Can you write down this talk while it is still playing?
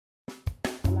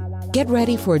Get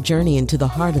ready for a journey into the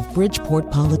heart of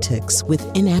Bridgeport politics with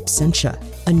In Absentia,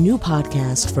 a new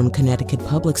podcast from Connecticut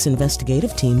Public's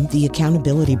investigative team, The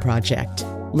Accountability Project.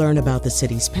 Learn about the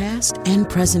city's past and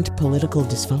present political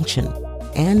dysfunction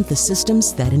and the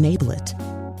systems that enable it.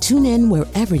 Tune in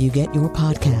wherever you get your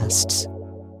podcasts.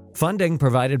 Funding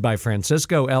provided by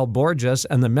Francisco L. Borges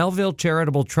and the Melville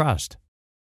Charitable Trust.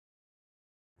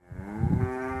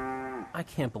 I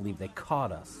can't believe they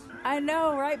caught us. I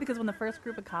know, right? Because when the first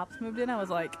group of cops moved in, I was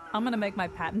like, I'm going to make my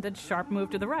patented sharp move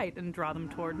to the right and draw them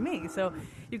toward me. So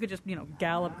you could just,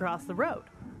 gallop across the road.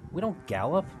 We don't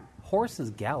gallop. Horses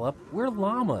gallop. We're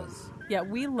llamas. Yeah,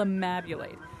 we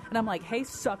lamabulate. And I'm like, hey,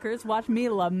 suckers, watch me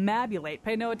lamabulate.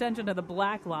 Pay no attention to the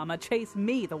black llama. Chase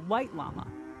me, the white llama.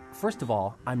 First of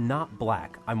all, I'm not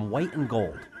black. I'm white and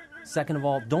gold. Second of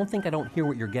all, don't think I don't hear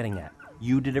what you're getting at.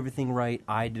 You did everything right.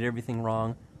 I did everything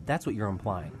wrong. That's what you're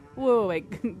implying. Whoa,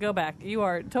 wait, go back. You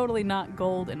are totally not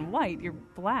gold and white. You're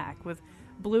black with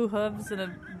blue hooves and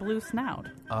a blue snout.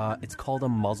 It's called a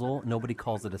muzzle. Nobody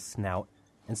calls it a snout.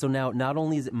 And so now, not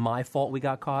only is it my fault we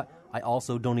got caught, I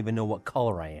also don't even know what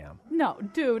color I am. No,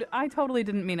 dude, I totally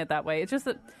didn't mean it that way. It's just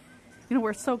that,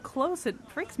 we're so close, it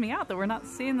freaks me out that we're not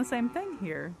seeing the same thing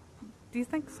here. Do you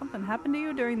think something happened to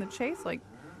you during the chase? Like,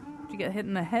 did you get hit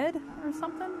in the head or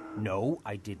something? No,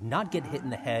 I did not get hit in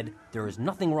the head. There is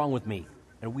nothing wrong with me.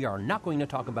 And we are not going to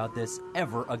talk about this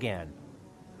ever again.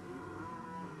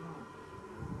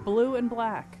 Blue and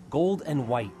black. Gold and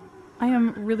white. I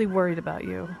am really worried about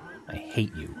you. I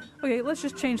hate you. Okay, let's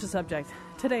just change the subject.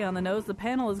 Today on The Nose, the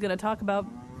panel is going to talk about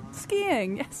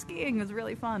skiing. Yeah, skiing is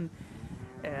really fun.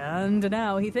 And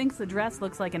now he thinks the dress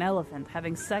looks like an elephant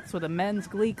having sex with a men's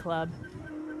glee club.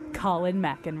 Colin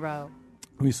McEnroe.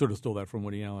 We sort of stole that from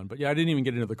Woody Allen. But yeah, I didn't even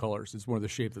get into the colors. It's more the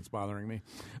shape that's bothering me.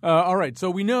 All right, so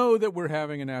we know that we're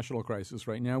having a national crisis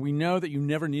right now. We know that you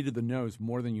never needed the nose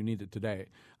more than you need it today.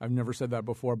 I've never said that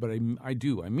before, but I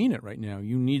do. I mean it right now.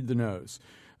 You need the nose.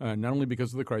 Not only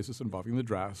because of the crisis involving the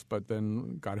dress, but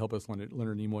then, God help us,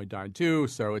 Leonard Nimoy died too.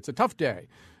 So it's a tough day,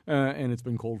 and it's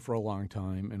been cold for a long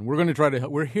time. And we're going to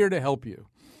we're here to help you.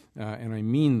 And I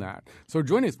mean that. So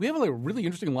join us. We have a really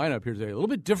interesting lineup here today, a little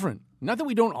bit different. Not that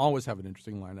we don't always have an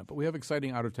interesting lineup, but we have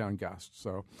exciting out-of-town guests.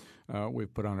 So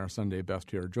we've put on our Sunday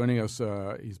best here. Joining us,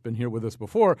 he's been here with us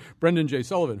before, Brendan J.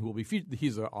 Sullivan, who will be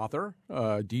he's an author,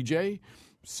 DJ,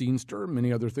 scenester,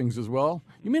 many other things as well.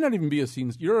 You may not even be a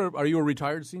scenester. Are you a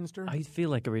retired scenester? I feel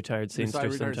like a retired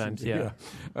scenester sometimes, yeah.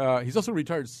 He's also a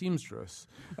retired seamstress,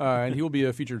 and he will be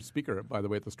a featured speaker, by the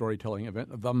way, at the storytelling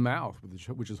event, The Mouth,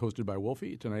 which is hosted by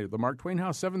Wolfie tonight at the Mark Twain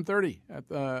House, 7:30 at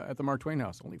the Mark Twain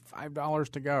House. Only $5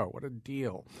 to go. What a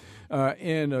deal.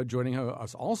 And joining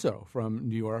us also from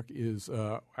New York is,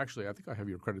 actually, I think I have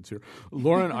your credits here,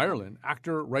 Lauren Ireland,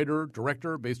 actor, writer,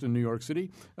 director based in New York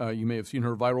City. You may have seen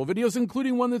her viral videos,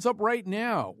 including one that's up right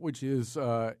now, which is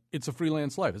It's a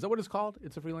Freelance Life. Is that what it's called?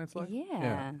 It's a Freelance Life?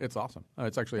 Yeah. It's awesome.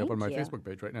 It's actually up on my Facebook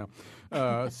page right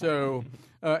now. So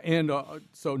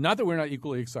not that we're not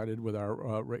equally excited with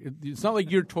our it's not like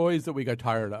your toys that we got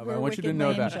tired of. I want you to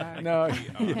know that. No.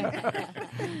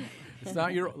 It's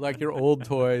not your old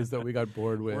toys that we got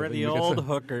bored with. We're the old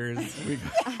hookers.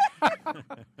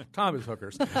 Tom is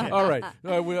hookers. All right.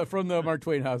 From the Mark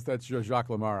Twain House, that's Jacques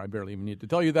Lamar. I barely even need to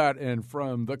tell you that. And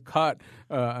from The Cut,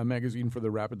 a magazine for the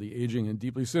rapidly aging and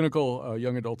deeply cynical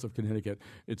young adults of Connecticut,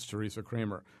 it's Teresa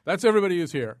Kramer. That's everybody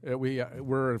who's here.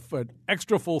 We're at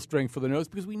extra full strength for the nose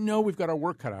because we know we've got our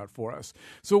work cut out for us.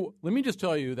 So let me just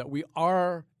tell you that we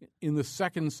are in the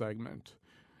second segment.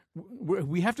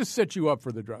 We have to set you up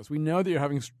for the dress. We know that you're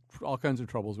having all kinds of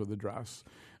troubles with the dress.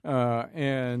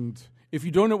 And if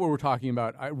you don't know what we're talking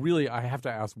about, I have to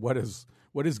ask, what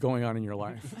is going on in your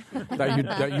life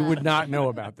that you would not know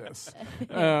about this?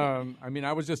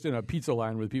 I was just in a pizza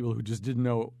line with people who just didn't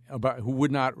know who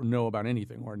would not know about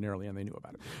anything ordinarily, and they knew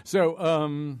about it.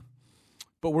 So,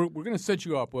 but we're going to set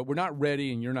you up. We're not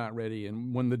ready, and you're not ready.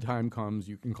 And when the time comes,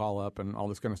 you can call up and all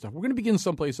this kind of stuff. We're going to begin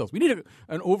someplace else. We need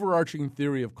an overarching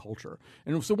theory of culture.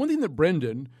 And so one thing that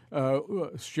Brendan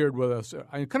shared with us,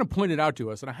 I kind of pointed out to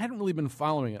us, and I hadn't really been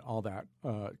following it all that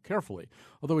carefully,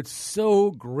 although it's so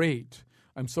great.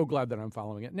 I'm so glad that I'm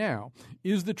following it now,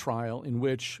 is the trial in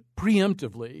which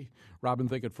preemptively Robin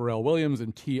Thicke, Pharrell Williams,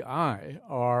 and T.I.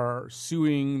 are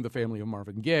suing the family of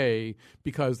Marvin Gaye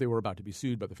because they were about to be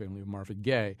sued by the family of Marvin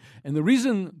Gaye. And the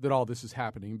reason that all this is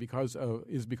happening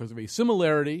is because of a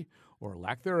similarity or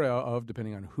lack thereof,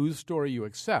 depending on whose story you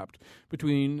accept,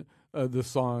 between the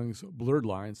songs Blurred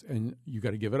Lines and You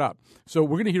Gotta Give It Up. So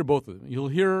we're going to hear both of them. You'll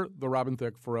hear the Robin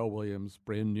Thicke, Pharrell Williams,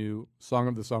 brand new Song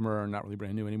of the Summer, not really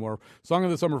brand new anymore, Song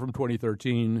of the Summer from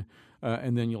 2013,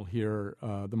 and then you'll hear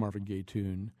the Marvin Gaye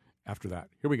tune, after that.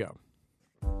 Here we go.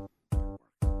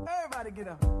 Everybody get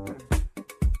up.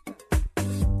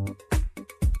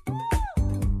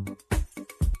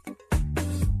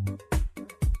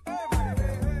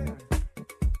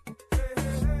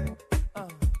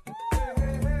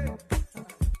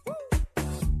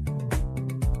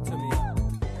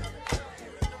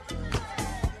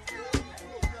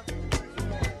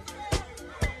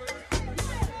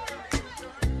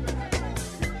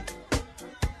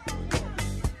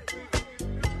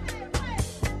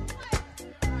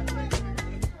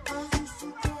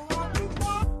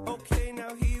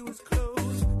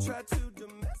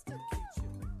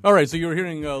 All right, so you're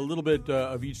hearing a little bit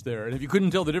of each there. And if you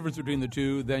couldn't tell the difference between the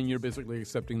two, then you're basically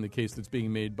accepting the case that's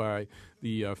being made by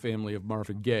the family of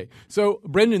Marvin Gaye. So,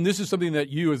 Brendan, this is something that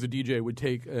you as a DJ would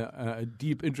take a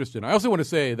deep interest in. I also want to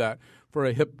say that for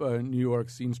a hip New York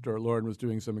scene star, Lauren was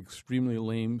doing some extremely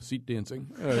lame seat dancing.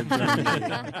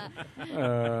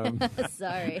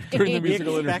 Sorry. During the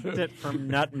musical We expect interview. it from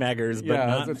nutmeggers, but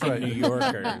not that's from right. New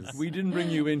Yorkers. We didn't bring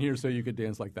you in here so you could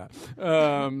dance like that.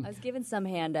 I was given some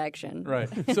hand action. Right.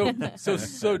 So,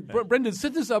 Brendan,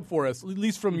 set this up for us, at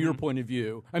least from your point of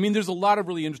view. I mean, there's a lot of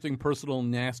really interesting, personal,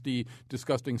 nasty,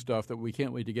 disgusting stuff that we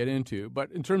can't wait to get into.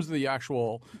 But in terms of the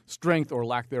actual strength or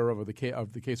lack thereof of the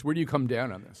case, where do you come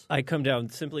down on this? I come down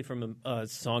simply from a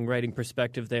songwriting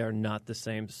perspective. They are not the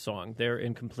same song. They're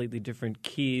in completely different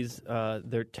keys.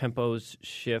 Their tempos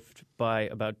shift by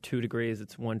about 2 degrees.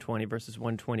 It's 120 versus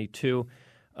 122.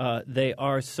 They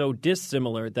are so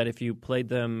dissimilar that if you played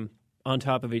them on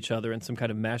top of each other in some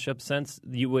kind of mashup sense,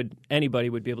 anybody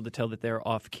would be able to tell that they're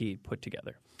off-key put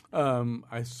together.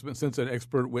 I sense an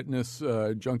expert witness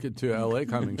junket to L.A.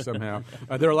 coming somehow.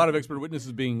 There are a lot of expert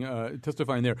witnesses being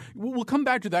testifying there. We'll come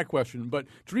back to that question. But,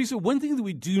 Teresa, one thing that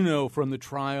we do know from the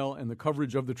trial and the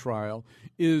coverage of the trial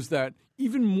is that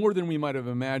even more than we might have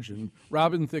imagined,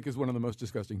 Robin Thicke is one of the most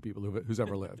disgusting people who's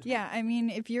ever lived. Yeah, I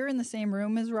mean, if you're in the same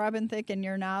room as Robin Thicke and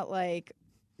you're not, like,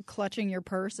 clutching your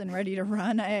purse and ready to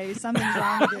run, something's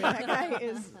wrong with you. That guy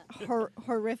is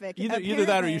horrific. Either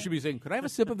that or you should be saying, could I have a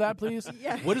sip of that, please?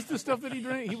 Yeah. What is the stuff that he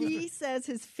drank? He says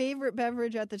his favorite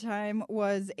beverage at the time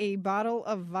was a bottle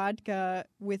of vodka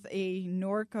with a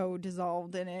Norco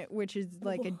dissolved in it, which is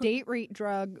like a date rape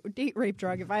drug,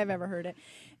 if I've ever heard it.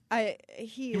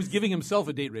 He was giving himself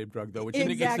a date rape drug, though, which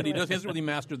indicates that he hasn't really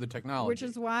mastered the technology. Which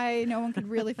is why no one could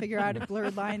really figure out if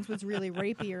Blurred Lines was really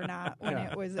rapey or not when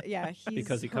it was. Yeah, he's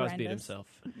because he horrendous. Cosby'd himself.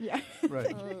 Yeah,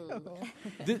 right.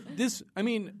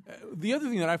 The other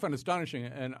thing that I find astonishing,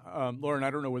 and Lauren,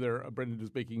 I don't know whether Brendan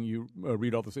is making you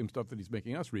read all the same stuff that he's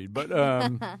making us read, but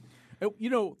the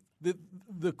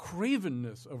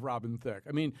cravenness of Robin Thicke.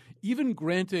 I mean, even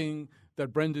granting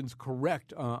that Brendan's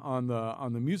correct on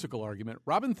the musical argument,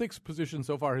 Robin Thicke's position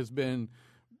so far has been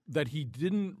that he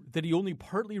only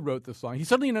partly wrote the song. He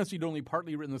suddenly announced he'd only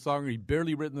partly written the song, or he'd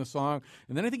barely written the song,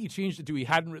 and then I think he changed it to he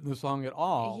hadn't written the song at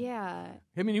all. Yeah.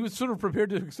 I mean, he was sort of prepared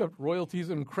to accept royalties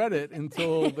and credit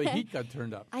until the heat got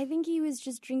turned up. I think he was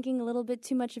just drinking a little bit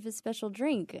too much of his special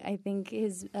drink. I think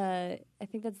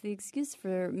that's the excuse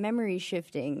for memory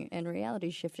shifting and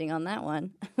reality shifting on that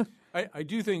one. I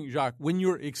do think, Jacques, when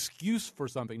your excuse for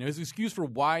something, now his excuse for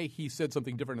why he said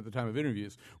something different at the time of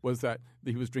interviews was that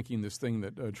he was drinking this thing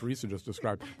that Teresa just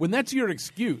described. When that's your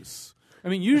excuse, I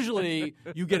mean, usually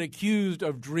you get accused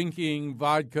of drinking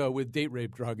vodka with date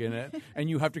rape drug in it, and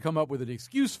you have to come up with an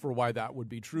excuse for why that would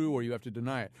be true, or you have to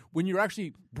deny it. When you're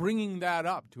actually bringing that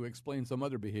up to explain some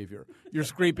other behavior, you're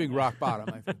scraping rock bottom,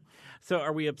 I think. So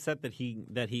are we upset that he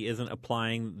isn't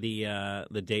applying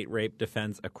the date rape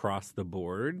defense across the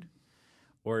board?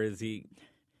 Or is he?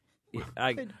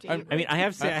 I mean, I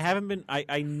have to say, I haven't been.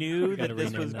 I knew that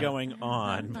this was going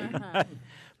on,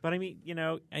 but I mean,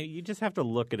 you just have to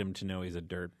look at him to know he's a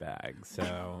dirtbag.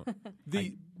 So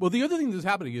the other thing that's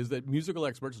happening is that musical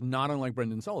experts, not unlike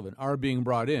Brendan Sullivan, are being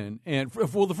brought in. And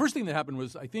the first thing that happened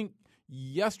was, I think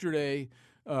yesterday,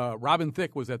 Robin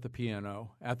Thicke was at the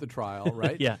piano at the trial,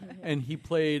 right? Yeah, and he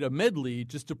played a medley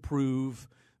just to prove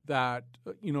that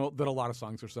that a lot of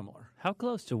songs are similar. How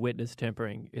close to witness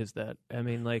tampering is that? I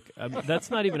mean, that's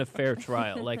not even a fair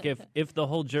trial. Like, if the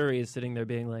whole jury is sitting there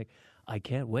being like, I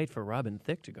can't wait for Robin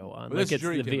Thicke to go on. Well, like it's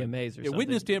the tampering. VMAs or something.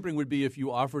 Witness tampering would be if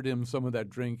you offered him some of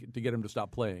that drink to get him to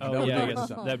stop playing. Oh, yeah, I guess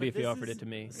that'd be if he offered it to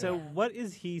me. So what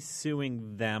is he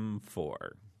suing them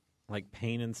for? Like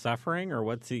pain and suffering, or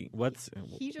what's he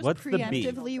just what's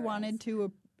preemptively wanted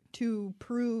to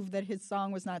prove that his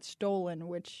song was not stolen,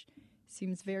 which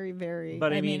seems very, very.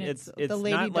 But I mean, it's the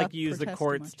lady not like doth you use the protest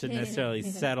courts too to much. necessarily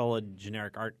settle a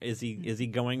generic art. Is he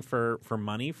going for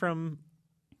money from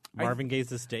Marvin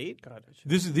Gaye's estate? God,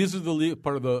 This is the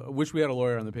part of the. Wish we had a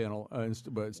lawyer on the panel,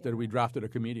 but instead we drafted a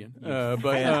comedian.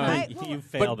 You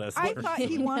failed us. I thought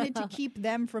he wanted to keep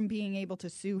them from being able to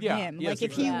sue him. Yes, like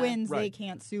if he wins, Right. they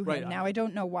can't sue him. Right. Now I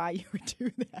don't know why you would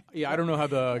do that. Yeah, I don't know how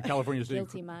the California state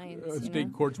Guilty minds,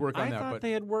 state courts work on I that, thought but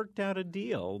they had worked out a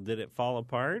deal. Did it fall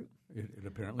apart? it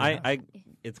apparently. has.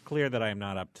 It's clear that I am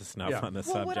not up to snuff Yeah. on this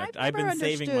Well, what subject. I've I've never been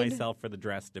saving understood- myself for the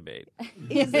dress debate.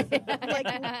 Is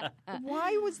like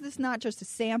why was this not just a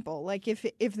sample? Like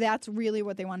if that's really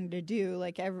what they wanted to do,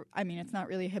 like it's not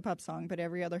really a hip hop song, but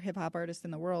every other hip hop artist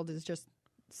in the world has just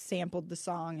sampled the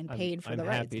song and paid for I'm the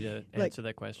rights. happy to answer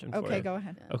that question for Okay, you. go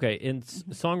ahead. Okay,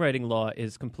 songwriting law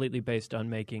is completely based on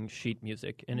making sheet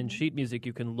music. And in sheet music,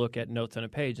 you can look at notes on a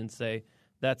page and say,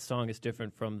 that song is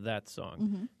different from that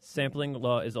song. Sampling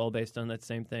law is all based on that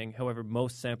same thing. However,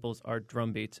 most samples are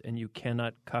drum beats, and you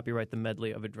cannot copyright the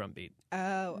medley of a drum beat.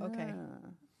 Oh, okay.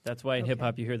 That's why in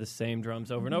hip-hop you hear the same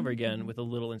drums over and over again with a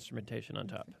little instrumentation on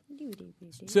top.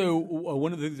 So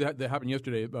one of the things that happened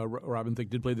yesterday, Robin Thicke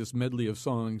did play this medley of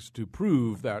songs to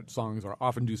prove that songs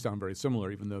often do sound very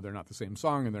similar, even though they're not the same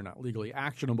song and they're not legally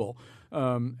actionable.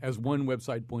 As one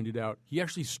website pointed out, he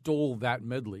actually stole that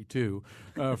medley too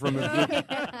from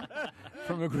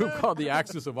a group called the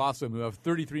Axis of Awesome, who have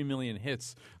 33 million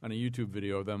hits on a YouTube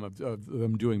video of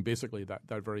them doing basically that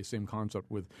very same concept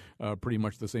with pretty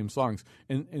much the same songs.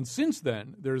 And since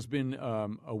then, there's been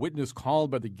a witness called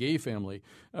by the Gaye family.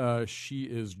 She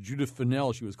is Judith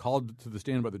Fennell. She was called to the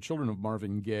stand by the children of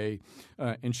Marvin Gaye,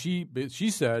 and she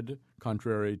said,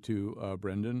 contrary to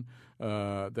Brendan,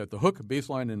 that the hook, bass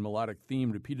line, and melodic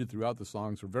theme repeated throughout the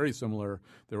songs were very similar.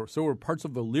 So were parts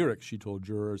of the lyrics, she told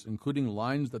jurors, including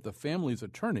lines that the family's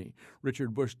attorney,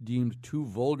 Richard Bush, deemed too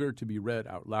vulgar to be read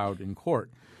out loud in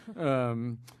court.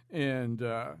 And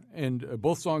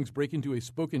both songs break into a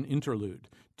spoken interlude,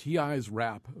 T.I.'s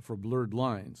rap for Blurred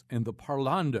Lines, and the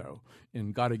parlando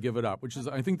in Gotta Give It Up, which is,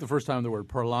 I think, the first time the word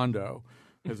parlando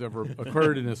has ever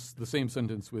occurred in the same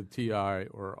sentence with T.I.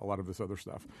 or a lot of this other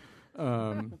stuff.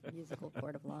 Musical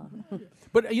court of law.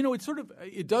 But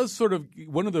it does sort of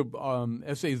one of the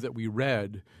essays that we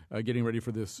read getting ready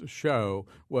for this show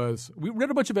was we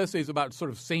read a bunch of essays about sort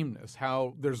of sameness.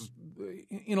 How there's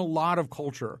in a lot of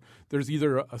culture there's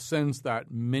either a sense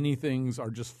that many things are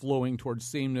just flowing towards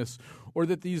sameness, or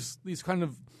that these kind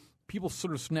of people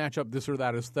sort of snatch up this or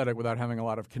that aesthetic without having a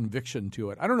lot of conviction to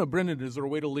it. I don't know, Brendan, is there a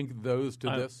way to link those to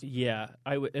this? Yeah,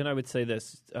 I would say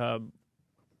this.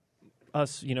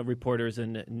 Us, reporters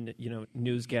and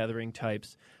news gathering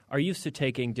types are used to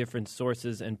taking different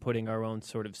sources and putting our own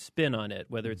sort of spin on it,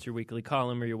 whether it's your weekly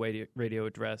column or your radio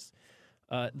address.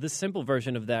 The simple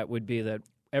version of that would be that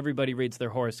everybody reads their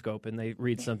horoscope and they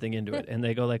read something into it and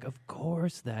they go like, of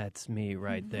course that's me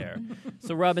right there.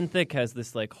 So Robin Thicke has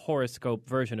this like horoscope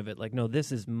version of it, like, no,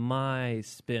 this is my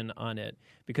spin on it,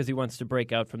 because he wants to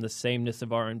break out from the sameness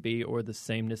of R&B or the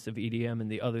sameness of EDM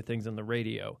and the other things on the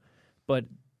radio. But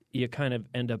you kind of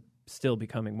end up still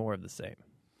becoming more of the same.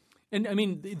 And I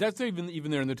mean, that's even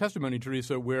there in the testimony,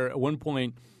 Teresa, where at one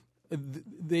point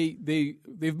they've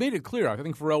made it clear. I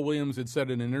think Pharrell Williams had said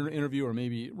in an interview, or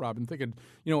maybe Robin Thicke had,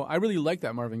 I really like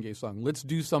that Marvin Gaye song. Let's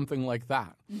do something like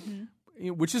that,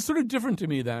 which is sort of different to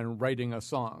me than writing a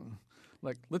song.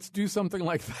 Like, let's do something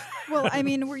like that. Well, I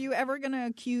mean, were you ever going to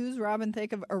accuse Robin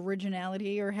Thicke of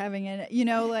originality or having it,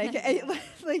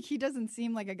 like he doesn't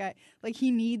seem like a guy, like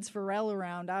he needs Pharrell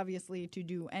around, obviously, to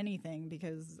do anything,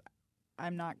 because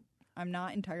I'm not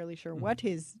entirely sure what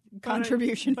his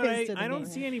contribution is to the I don't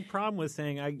game. see any problem with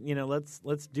saying,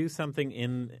 let's do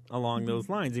something along those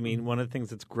lines. I mean, one of the things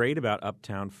that's great about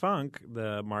Uptown Funk,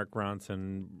 the Mark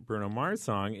Ronson Bruno Mars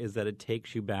song, is that it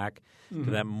takes you back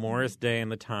to that Morris Day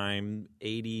and the Time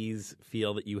 80s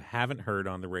feel that you haven't heard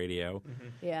on the radio.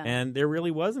 Yeah. And there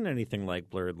really wasn't anything like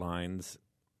Blurred Lines,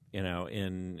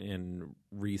 in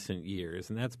recent years,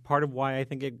 and that's part of why I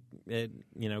think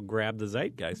it grabbed the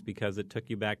zeitgeist, because it took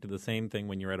you back to the same thing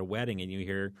when you're at a wedding and you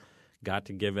hear "Got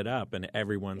to Give It Up" and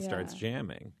everyone starts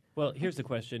jamming. Well, here's the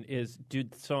question: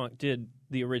 did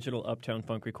the original Uptown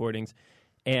Funk recordings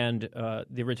and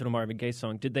the original Marvin Gaye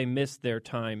song, did they miss their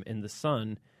time in the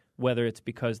sun? Whether it's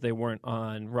because they weren't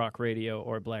on rock radio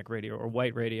or black radio or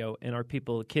white radio, and are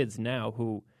kids now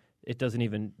who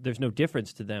there's no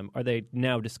difference to them. Are they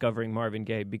now discovering Marvin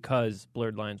Gaye because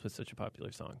Blurred Lines was such a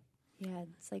popular song? Yeah,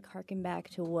 it's like harken back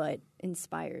to what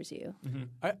inspires you.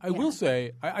 I will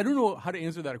say, I don't know how to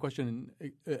answer that question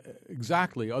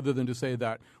exactly, other than to say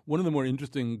that one of the more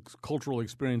interesting cultural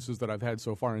experiences that I've had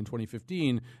so far in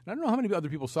 2015, and I don't know how many other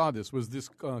people saw this, was this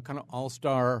kind of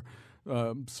all-star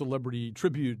celebrity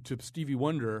tribute to Stevie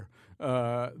Wonder.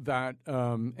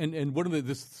 And one of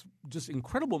this just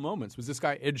incredible moments was this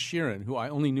guy Ed Sheeran, who I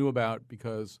only knew about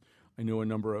because I know a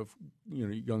number of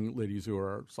young ladies who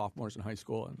are sophomores in high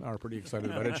school and are pretty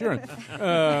excited about Ed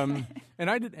Sheeran.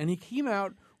 And he came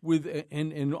out with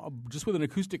just with an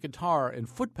acoustic guitar and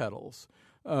foot pedals,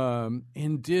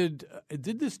 and did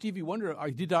this Stevie Wonder.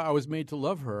 I Was Made to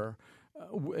Love Her.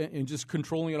 And just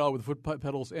controlling it all with foot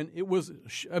pedals, and it was.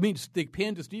 They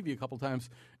panned to Stevie a couple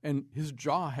times, and his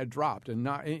jaw had dropped,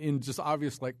 and just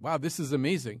obvious, like, wow, this is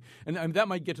amazing. And that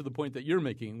might get to the point that you're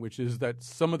making, which is that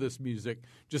some of this music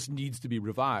just needs to be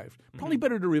revived. Probably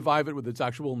better to revive it with its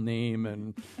actual name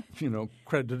and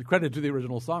credit to the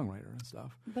original songwriter and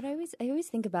stuff. But I always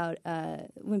think about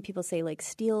when people say like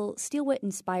steal what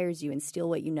inspires you and steal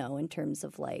what you know in terms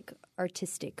of like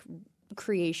artistic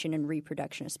creation and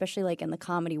reproduction, especially like in the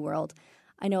comedy world.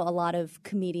 I know a lot of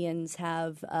comedians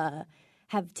have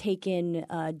taken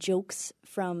jokes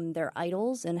from their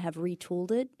idols and have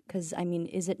retooled it. Because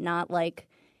is it not like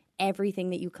everything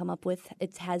that you come up with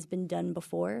it has been done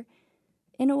before,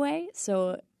 in a way?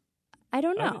 So I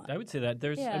don't know. I would say that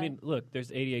there's. Yeah. Look, there's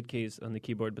 88 keys on the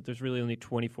keyboard, but there's really only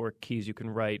 24 keys you can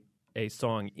write a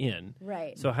song in.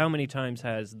 Right. So how many times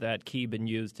has that key been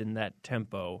used in that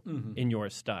tempo in your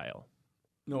style?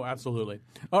 No, absolutely.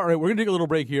 All right, we're going to take a little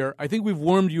break here. I think we've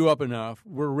warmed you up enough.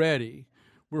 We're ready.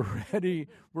 We're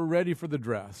ready for the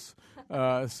dress.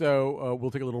 So we'll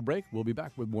take a little break. We'll be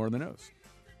back with more on the nose.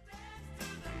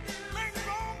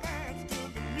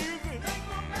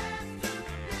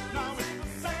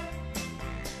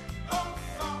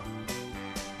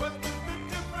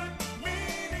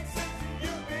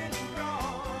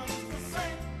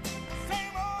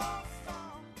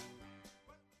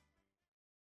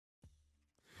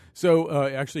 So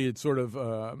actually, it's sort of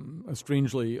a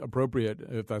strangely appropriate,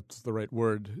 if that's the right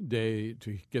word, day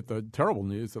to get the terrible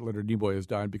news that Leonard Nimoy has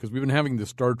died, because we've been having this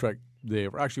Star Trek day,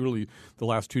 or actually really the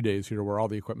last 2 days here, where all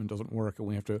the equipment doesn't work and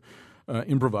we have to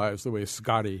improvise the way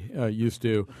Scotty used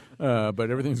to. But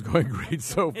everything's going great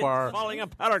so far. It's falling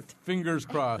apart. Fingers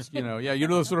crossed.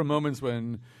 Those sort of moments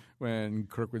when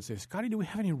Kirk would say, "Scotty, do we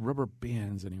have any rubber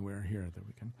bands anywhere here that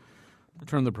we can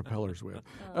turn the propellers with?"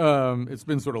 It's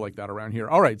been sort of like that around here.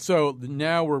 All right, so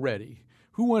now we're ready.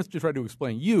 Who wants to try to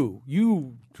explain? You,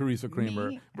 Teresa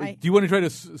Kramer. Me? Do you want to try to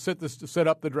set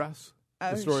up the dress?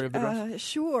 The story of the dress?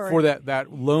 Sure. For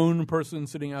that lone person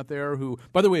sitting out there who,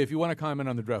 by the way, if you want to comment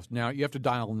on the dress now, you have to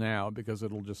dial now because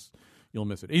you'll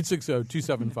miss it.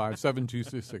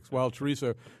 860-275-7266 while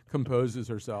Teresa composes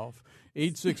herself.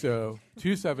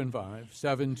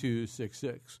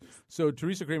 860-275-7266. So,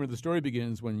 Teresa Kramer, the story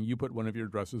begins when you put one of your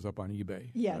dresses up on eBay.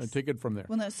 Yes. Take it from there.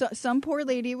 Well, no, some poor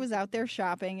lady was out there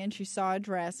shopping, and she saw a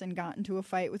dress and got into a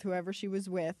fight with whoever she was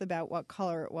with about what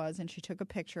color it was, and she took a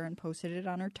picture and posted it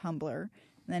on her Tumblr.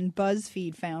 And then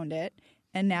BuzzFeed found it,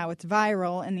 and now it's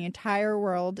viral, and the entire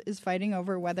world is fighting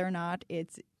over whether or not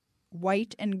it's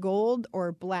white and gold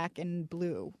or black and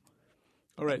blue.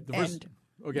 All right.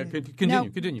 Okay,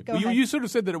 continue. Go ahead. You sort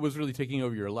of said that it was really taking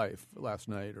over your life last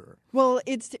night, or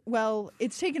It's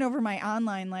taken over my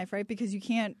online life, right? Because you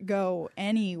can't go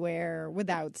anywhere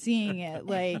without seeing it.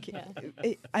 Like,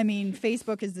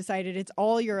 Facebook has decided it's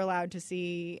all you're allowed to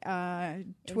see.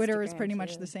 Twitter is Instagram, pretty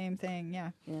much too. the same thing.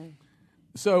 Yeah.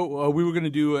 So we were going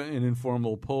to do an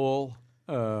informal poll,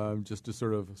 just to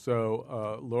sort of.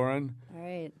 So Lauren, All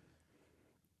right.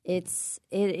 It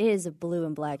is a blue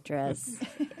and black dress.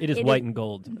 It is white and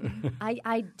gold.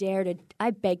 I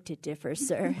beg to differ,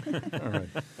 sir. all right,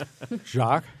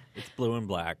 Jacques, It's blue and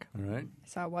black. all right. I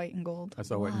saw white and gold. I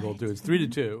saw white and gold too. It's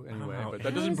 3-2 anyway, Wow. but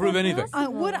that doesn't prove anything.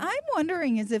 What I'm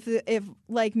wondering is if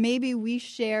like maybe we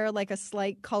share like a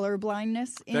slight color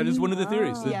blindness. That is one of the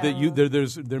theories.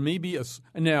 That there may be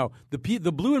now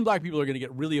the blue and black people are going to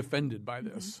get really offended by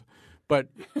this. But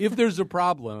if there's a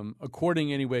problem,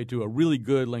 according anyway to a really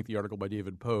good lengthy article by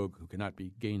David Pogue, who cannot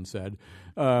be gainsaid,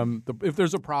 if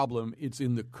there's a problem, it's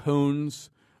in the cones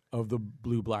of the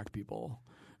blue-black people.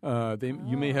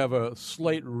 You may have a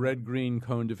slight red-green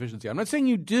cone deficiency. I'm not saying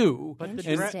you do, But the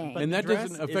Interesting. but and the that dress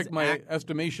doesn't affect is my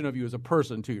estimation of you as a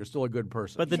person, too. You're still a good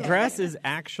person. But the dress is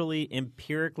actually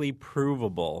empirically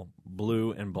provable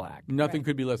blue and black. Nothing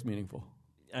could be less meaningful.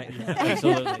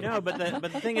 Absolutely. No, but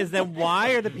the thing is, then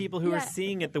why are the people who are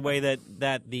seeing it the way that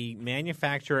the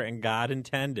manufacturer and God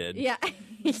intended? Yeah.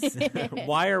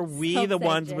 Why are we the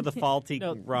ones with the faulty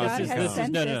No, rosy God this has is-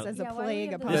 sent no, this no. as a Yeah, why plague do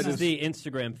you have upon This us. is the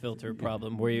Instagram filter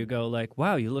problem where you go like,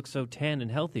 wow, you look so tan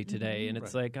and healthy today. And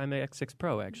it's like, I'm an X6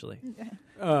 Pro, actually.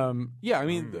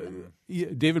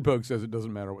 David Pogue says it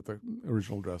doesn't matter what the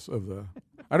original dress of the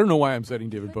I don't know why I'm citing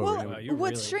David Bowie. Well,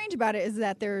 what's strange about it is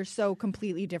that they're so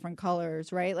completely different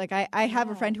colors, right? Like I have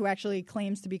a friend who actually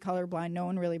claims to be colorblind. No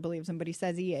one really believes him, but he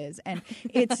says he is. And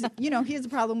it's, he has a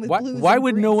problem with blues. Why and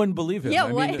would greens. no one believe him?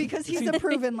 Yeah, why? Because he's a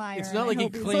proven liar. It's not like he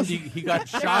claimed he got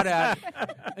shot at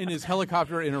in his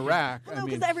helicopter in Iraq. No,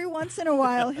 because every once in a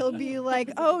while he'll be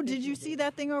like, "Oh, did you see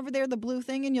that thing over there, the blue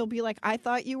thing?" And you'll be like, "I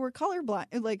thought you were colorblind."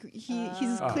 Like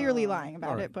he's clearly lying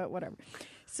about it, but whatever.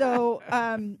 So,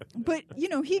 but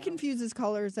he confuses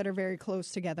colors that are very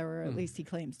close together, or at least he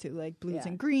claims to, like blues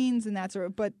and greens and that sort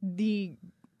of. But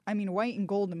white and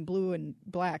gold and blue and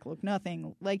black look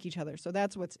nothing like each other. So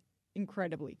that's what's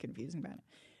incredibly confusing about it.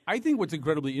 I think what's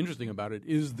incredibly interesting about it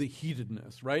is the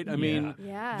heatedness, right? I mean,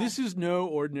 this is no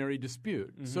ordinary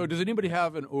dispute. Mm-hmm. So does anybody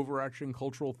have an overarching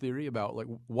cultural theory about like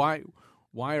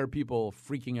why are people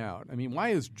freaking out? I mean, why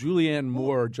is Julianne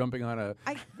Moore jumping on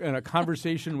a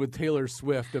conversation with Taylor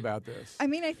Swift about this? I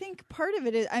mean, I think part of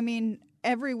it is,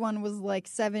 everyone was like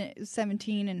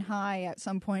 17 and high at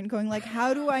some point going like,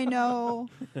 how do I know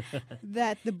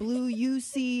that the blue you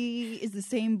see is the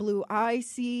same blue I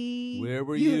see? Where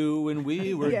were you when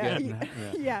we were getting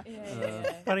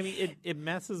But I mean, it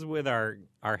messes with our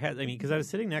heads. I mean, because I was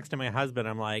sitting next to my husband,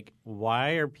 I'm like,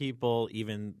 why are people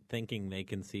even thinking they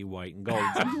can see white and gold?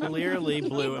 It's clearly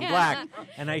blue and black.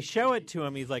 And I show it to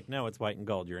him. He's like, no, it's white and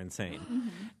gold. You're insane. Mm-hmm.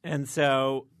 And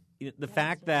so the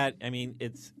fact that,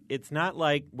 it's not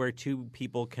like where two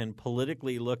people can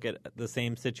politically look at the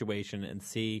same situation and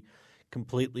see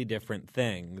completely different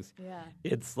things. Yeah.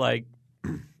 It's like,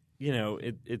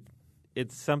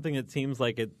 it's something that seems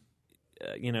like it,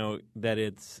 that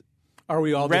it's are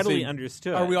we all readily the same,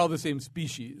 understood. Are we all the same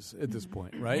species at this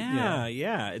point, right?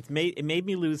 Yeah. It made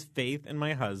me lose faith in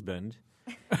my husband.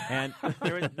 And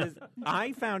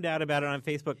I found out about it on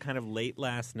Facebook kind of late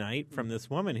last night from this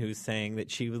woman who's saying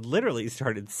that she literally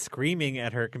started screaming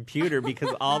at her computer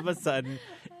because all of a sudden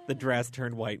the dress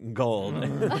turned white and gold.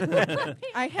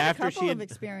 I had a couple of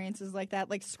experiences like that,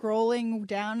 like scrolling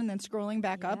down and then scrolling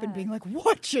back up and being like,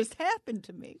 what just happened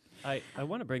to me? I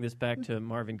want to bring this back to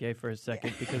Marvin Gaye for a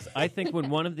second because I think when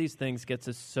one of these things gets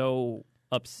us so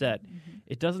upset,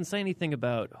 it doesn't say anything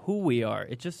about who we are.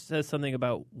 It just says something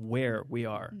about where we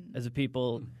are as a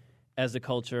people, as a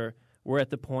culture. We're at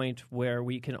the point where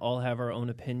we can all have our own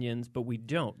opinions, but we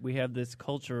don't. We have this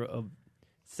culture of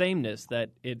sameness that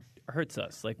it hurts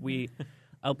us. Like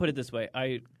I'll put it this way.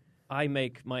 I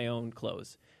make my own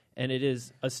clothes. And it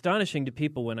is astonishing to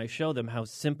people when I show them how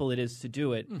simple it is to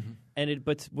do it. Mm-hmm.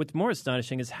 But what's more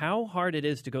astonishing is how hard it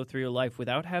is to go through your life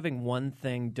without having one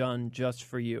thing done just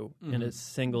for you in a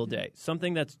single day.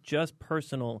 Something that's just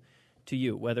personal to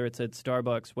you, whether it's at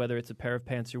Starbucks, whether it's a pair of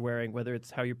pants you're wearing, whether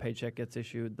it's how your paycheck gets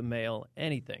issued, the mail,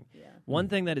 anything. Yeah. One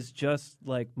thing that is just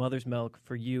like mother's milk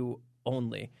for you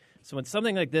only. So when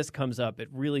something like this comes up, it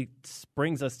really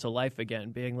springs us to life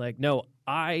again, being like, no,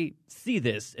 I see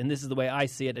this, and this is the way I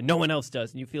see it, and no one else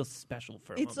does, and you feel special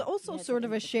for a moment. It's also sort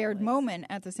of a shared moment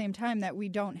at the same time that we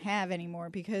don't have anymore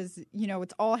because,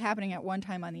 it's all happening at one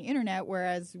time on the internet,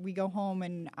 whereas we go home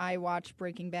and I watch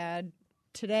Breaking Bad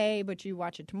today, but you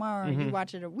watch it tomorrow, and you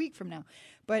watch it a week from now.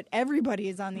 But everybody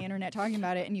is on the internet talking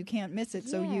about it, and you can't miss it.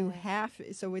 So you have.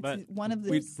 So it's one of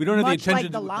the. We don't have the attention.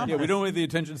 Like the llamas. We don't have the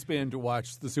attention span to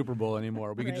watch the Super Bowl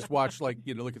anymore. We can just watch look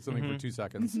at something for 2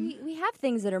 seconds. We have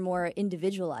things that are more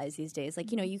individualized these days. Like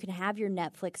you can have your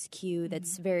Netflix queue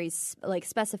that's very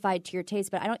specified to your taste.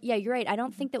 But I don't. Yeah, you're right. I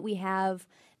don't think that we have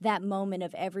that moment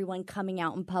of everyone coming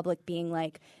out in public being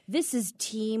like, this is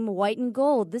team white and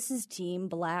gold, this is team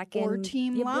black or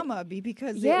team llama,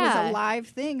 because it was a live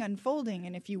thing unfolding,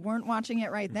 and if you weren't watching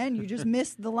it right then, you just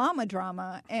missed the llama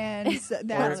drama, and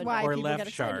that's why people get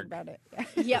excited about it.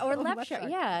 Or left shark.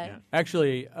 Yeah.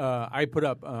 Actually, I put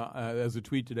up as a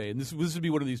tweet today, and this would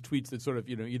be one of these tweets that sort of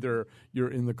either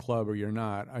you're in the club or you're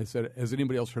not. I said, has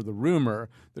anybody else heard the rumor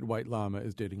that White Llama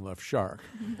is dating Left Shark?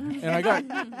 And I got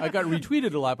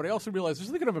retweeted a lot. But I also realized there's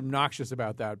something kind of obnoxious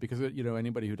about that because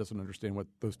anybody who doesn't understand what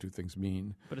those two things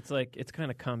mean. But it's kind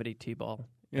of comedy t-ball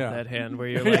in that hand where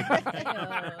you're like,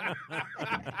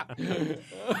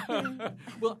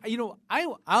 well,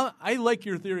 I like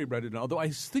your theory, Brendan. Although I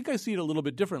think I see it a little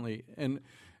bit differently, and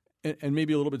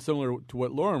maybe a little bit similar to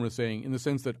what Lauren was saying, in the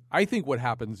sense that I think what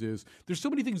happens is there's so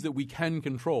many things that we can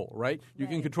control. Right? You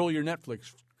can control your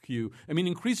Netflix queue. I mean,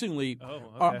 increasingly,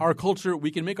 our culture,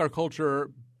 we can make our culture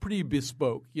pretty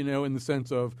bespoke, in the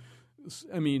sense of,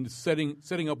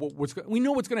 setting up we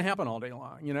know what's going to happen all day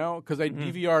long, because I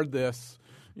DVR'd this,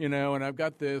 and I've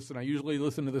got this, and I usually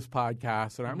listen to this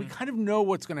podcast, and we kind of know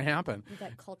what's going to happen.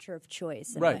 That culture of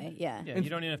choice, in Right. a way. Yeah. Yeah, you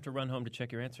don't even have to run home to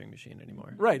check your answering machine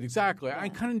anymore. Right, exactly. I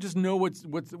kind of just know what's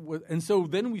and so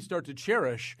then we start to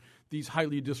cherish these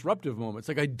highly disruptive moments.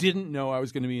 Like I didn't know I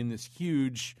was going to be in this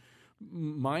huge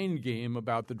mind game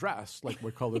about the dress, like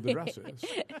what color the dress is.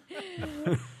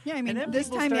 Yeah, I mean, this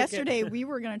time yesterday we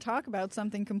were going to talk about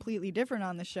something completely different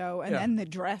on the show, and then the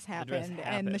dress happened,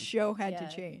 and the show had to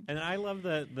change. And I love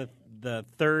the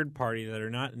third party that are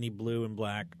not any blue and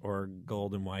black or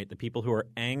gold and white, the people who are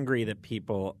angry that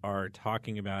people are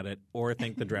talking about it or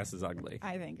think the dress is ugly.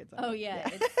 I think it's ugly. Oh, yeah.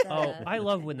 I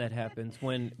love when that happens,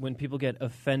 when people get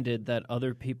offended that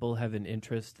other people have an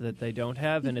interest that they don't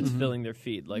have, and it's filling their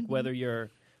feed. Like whether you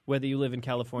live in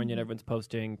California and everyone's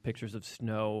posting pictures of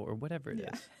snow or whatever it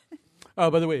is.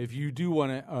 By the way, if you do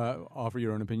want to offer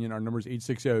your own opinion, our number is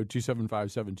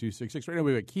 860-275-7266. Right now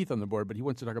we have Keith on the board, but he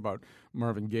wants to talk about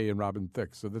Marvin Gaye and Robin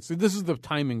Thicke. So this is the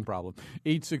timing problem.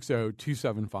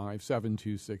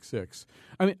 860-275-7266.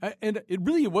 I mean, and it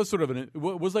really was sort of it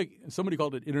was like somebody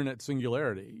called it internet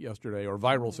singularity yesterday, or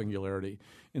viral singularity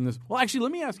in this. Well, actually,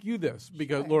 let me ask you this,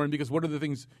 because Lauren, because one of the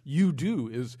things you do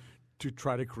is to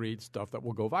try to create stuff that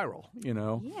will go viral,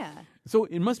 Yeah. So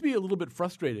it must be a little bit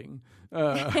frustrating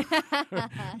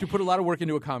to put a lot of work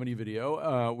into a comedy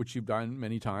video, which you've done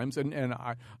many times. And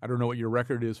I don't know what your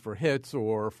record is for hits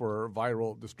or for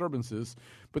viral disturbances,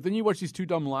 but then you watch these two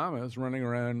dumb llamas running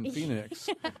around Phoenix.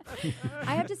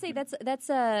 I have to say that's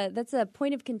a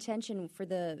point of contention for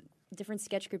the different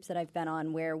sketch groups that I've been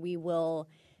on, where we will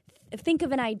think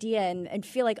of an idea and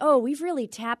feel like, oh, we've really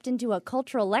tapped into a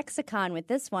cultural lexicon with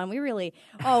this one. We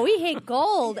hate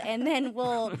gold. And then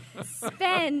we'll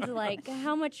spend like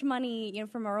how much money,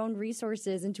 from our own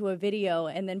resources into a video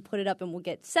and then put it up, and we'll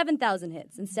get 7,000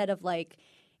 hits instead of like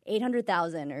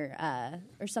 800,000 or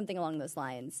something along those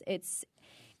lines. It's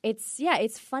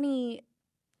funny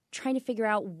trying to figure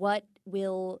out what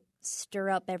will stir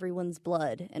up everyone's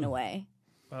blood in a way.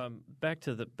 Back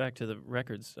to the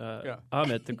records.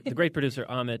 Amit, the great producer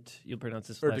Amit, you'll pronounce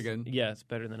this last. Yeah, it's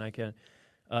better than I can.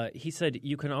 He said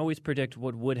you can always predict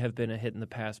what would have been a hit in the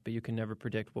past, but you can never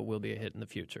predict what will be a hit in the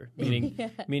future. Meaning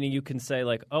you can say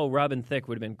like, oh, Robin Thicke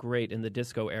would have been great in the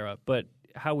disco era, but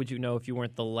how would you know if you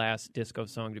weren't the last disco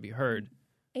song to be heard?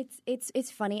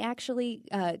 It's funny actually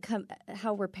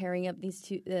how we're pairing up these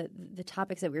two the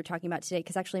topics that we were talking about today,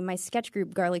 because actually my sketch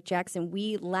group Garlic Jackson,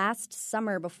 we last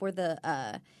summer before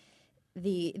the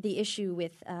issue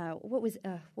with what was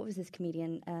this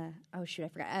comedian I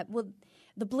forgot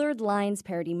the Blurred Lines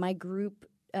parody, my group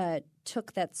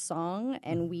took that song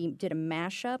and we did a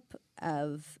mashup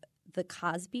of The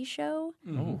Cosby Show.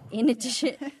 In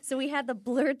addition, so we had the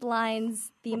Blurred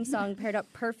Lines theme song paired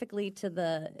up perfectly to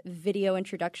the video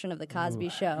introduction of The Cosby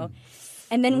Show.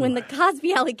 And then when the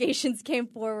Cosby allegations came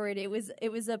forward, it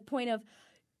was a point of,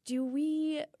 do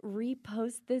we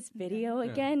repost this video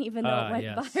again, even though it went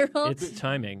viral? It's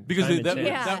timing. Because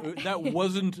time that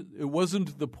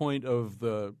wasn't the point of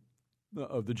the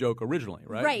joke originally,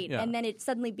 right? Right, yeah. And then it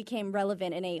suddenly became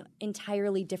relevant in a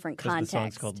entirely different context. The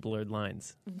song's called Blurred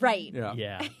Lines. Right. Yeah.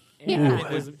 Yeah.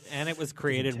 And it was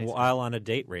created while on a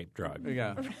date rape drug.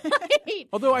 Yeah. Right.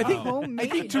 Although I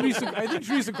think Teresa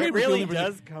it really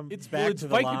does come back to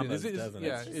the llamas, doesn't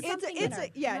it?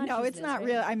 It's not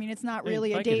real. I mean, it's not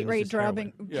really a date rape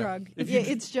drug.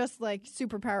 It's just like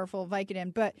super powerful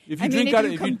Vicodin. But if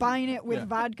you combine it with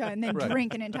vodka and then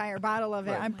drink an entire bottle of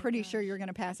it, I'm pretty sure you're going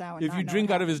to pass out. If you drink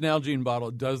out of his Nalgene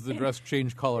bottle, does the dress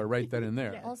change color right then and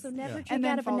there? Also, never drink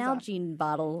out of a Nalgene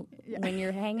bottle when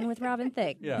you're hanging with Robin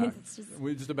Thicke. Yeah. It's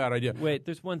just a bad idea. Wait,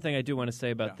 there's one thing I do want to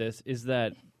say about this is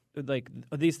that, like,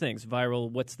 these things,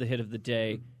 viral, what's the hit of the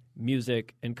day,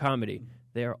 music, and comedy,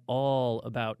 they're all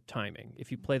about timing. If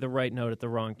you play the right note at the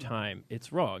wrong time,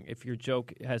 it's wrong. If your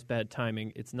joke has bad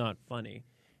timing, it's not funny.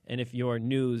 And if you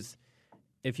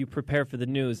prepare for the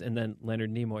news and then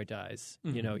Leonard Nimoy dies,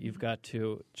 you've got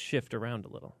to shift around a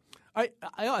little. I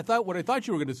thought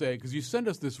you were going to say, because you sent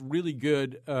us this really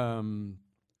good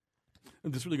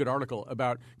article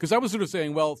about, because I was sort of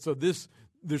saying, well, so there's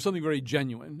something very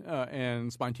genuine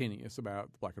and spontaneous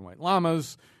about the black and white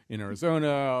llamas in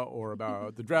Arizona, or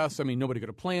about the dress. I mean, nobody could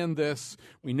have planned this.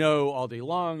 We know all day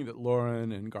long that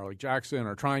Lauren and Garlic Jackson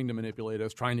are trying to manipulate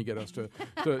us, trying to get us to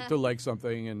like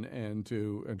something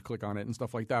and click on it and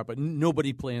stuff like that. But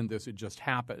nobody planned this. It just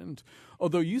happened.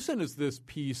 Although you sent us this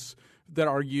piece that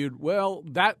argued, well,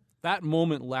 that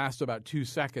moment lasts about 2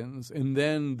 seconds, and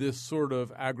then this sort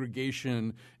of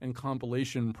aggregation and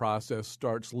compilation process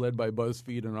starts, led by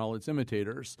BuzzFeed and all its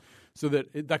imitators. So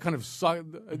that kind of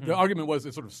the argument was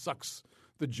it sort of sucks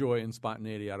the joy and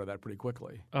spontaneity out of that pretty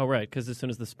quickly. Oh, right, because as soon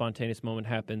as the spontaneous moment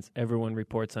happens, everyone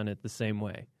reports on it the same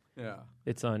way. Yeah.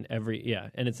 It's on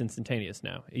and it's instantaneous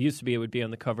now. It used to be it would be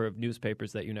on the cover of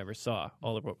newspapers that you never saw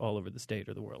all over the state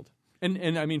or the world.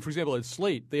 And I mean, for example, at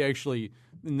Slate, they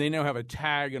now have a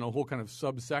tag and a whole kind of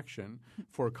subsection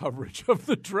for coverage of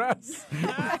the dress.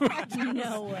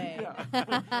 No way.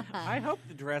 Yeah. I hope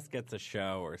the dress gets a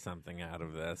show or something out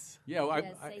of this. Yeah, well,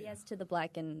 Say yes to the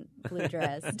black and blue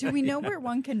dress. Do we know where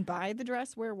one can buy the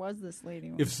dress? Where was this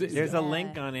lady? There's a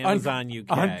link on Amazon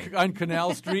UK. On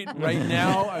Canal Street right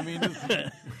now. I mean,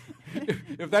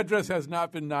 if that dress has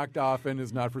not been knocked off and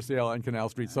is not for sale on Canal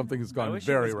Street, something has gone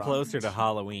very it was wrong. closer to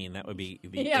Halloween. That would be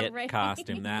the right.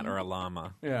 costume, that or a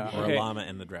llama. Yeah. Or Okay. a llama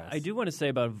in the dress. I do want to say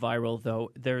about viral,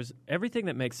 though, there's everything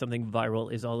that makes something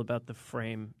viral is all about the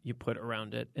frame you put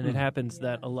around it. And it happens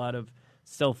that a lot of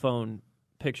cell phone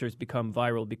pictures become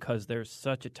viral because there's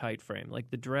such a tight frame.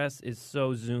 Like the dress is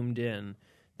so zoomed in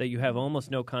that you have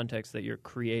almost no context that you're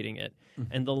creating it.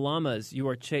 And the llamas, you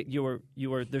are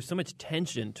there's so much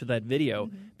tension to that video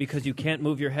because you can't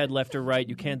move your head left or right,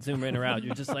 you can't zoom in or out.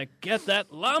 You're just like, get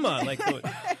that llama, like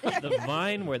the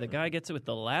vine where the guy gets it with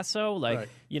the lasso. Like,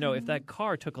 Right. if that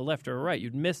car took a left or a right,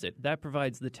 you'd miss it. That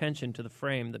provides the tension to the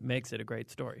frame that makes it a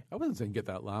great story. I wasn't saying get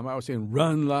that llama. I was saying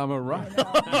run, llama, run.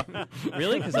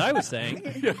 Really? Because I was saying.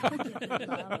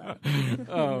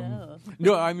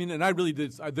 No, I mean, and I really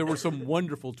did. There were some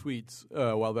wonderful tweets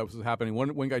while that was happening.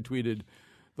 One guy tweeted,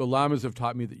 "The llamas have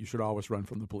taught me that you should always run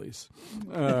from the police."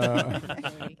 There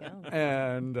you go.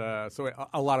 And so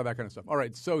a lot of that kind of stuff. All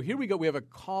right, so here we go. We have a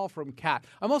call from Kat.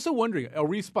 I'm also wondering, are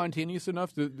we spontaneous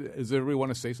enough? Does everybody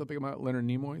want to say something about Leonard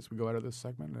Nimoy as we go out of this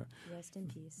segment? Rest in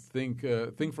peace.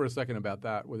 Think for a second about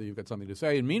that, whether you've got something to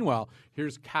say. And meanwhile,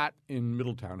 here's Kat in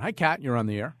Middletown. Hi, Kat. You're on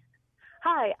the air.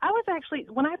 Hi. I was actually,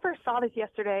 when I first saw this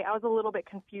yesterday, I was a little bit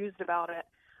confused about it.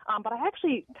 But I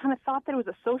actually kind of thought that it was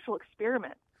a social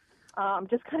experiment.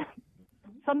 Just kind of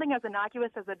something as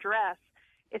innocuous as a dress.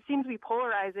 It seems to be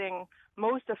polarizing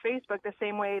most of Facebook the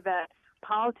same way that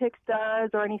politics does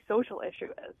or any social issue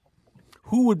is.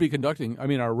 Who would be conducting? I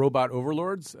mean, our robot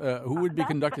overlords? Who would be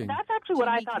conducting? That's actually what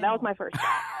I thought. That was my first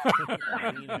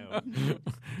thought.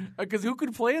 Because who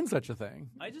could play in such a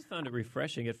thing? I just found it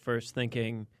refreshing at first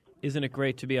thinking, isn't it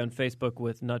great to be on Facebook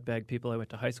with nutbag people I went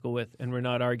to high school with, and we're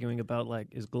not arguing about, like,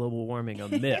 is global warming a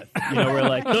myth? We're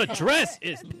like, the dress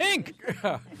is pink!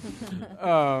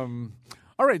 All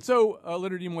right, so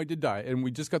Leonard Nimoy did die, and we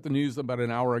just got the news about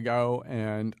an hour ago.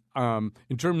 And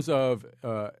in terms of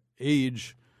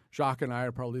age, Jacques and I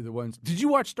are probably the ones. Did you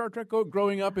watch Star Trek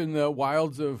growing up in the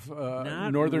wilds of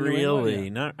Not northern New really.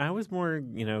 England? Not. I was more,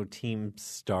 team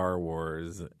Star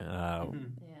Wars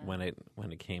when it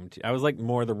came to. I was like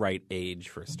more the right age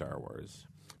for Star Wars.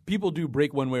 People do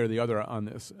break one way or the other on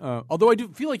this. Although I do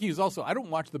feel like he's also, I don't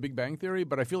watch The Big Bang Theory,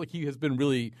 but I feel like he has been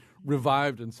really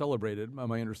revived and celebrated,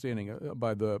 my understanding,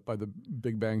 by the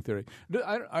Big Bang Theory.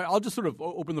 I'll just sort of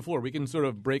open the floor. We can sort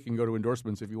of break and go to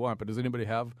endorsements if you want, but does anybody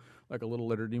have like a little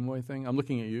Leonard Nimoy thing? I'm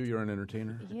looking at you. You're an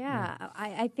entertainer. Yeah,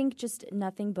 I think just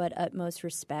nothing but utmost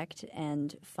respect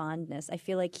and fondness. I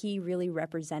feel like he really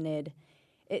represented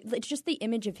it's just the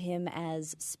image of him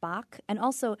as Spock, and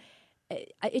also I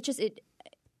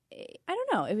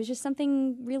don't know. It was just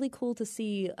something really cool to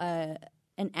see an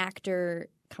actor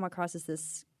come across as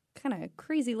this kind of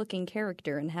crazy-looking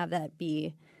character and have that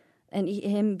be, and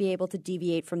him be able to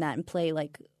deviate from that and play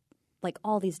like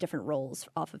all these different roles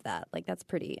off of that. Like that's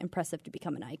pretty impressive to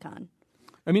become an icon.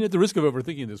 I mean, at the risk of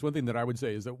overthinking this, one thing that I would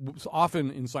say is that often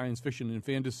in science fiction and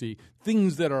fantasy,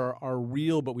 things that are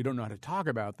real but we don't know how to talk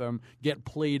about them get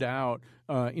played out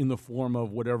in the form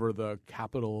of whatever the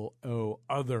capital O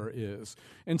other is.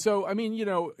 And so, I mean, you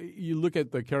look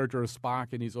at the character of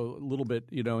Spock and he's a little bit,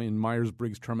 in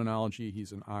Myers-Briggs terminology,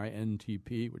 he's an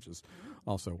INTP, which is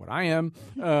also what I am.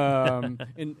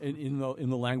 In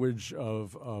the language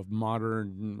of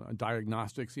modern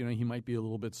diagnostics, he might be a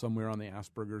little bit somewhere on the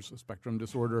Asperger's spectrum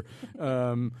disorder.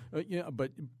 But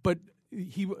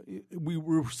we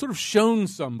were sort of shown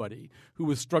somebody who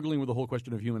was struggling with the whole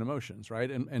question of human emotions,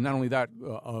 right? And not only that,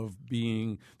 of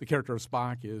being the character of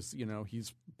Spock is,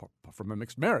 he's from a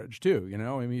mixed marriage too. I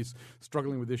mean, he's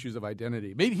struggling with issues of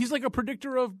identity. Maybe he's like a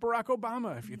predictor of Barack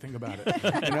Obama, if you think about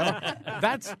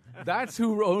it. That's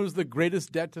who owes the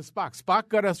greatest debt to Spock. Spock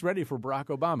got us ready for Barack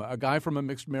Obama, a guy from a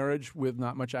mixed marriage with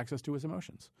not much access to his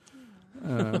emotions.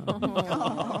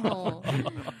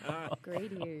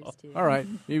 Great ears, too. All right,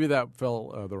 maybe that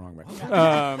fell the wrong way.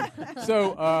 The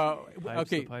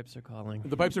pipes are calling.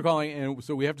 The pipes are calling, and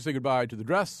so we have to say goodbye to the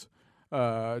dress,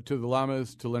 to the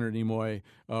Llamas, to Leonard Nimoy.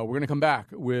 We're going to come back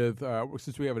with,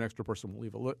 since we have an extra person, we'll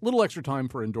leave a little extra time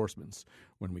for endorsements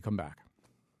when we come back.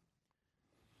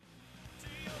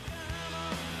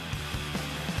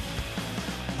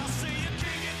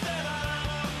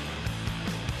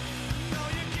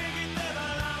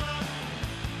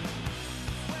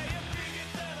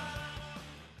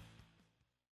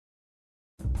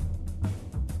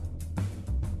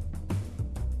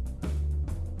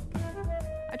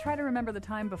 I try to remember the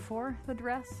time before the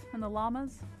dress and the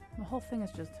llamas. The whole thing is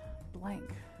just blank.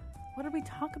 What did we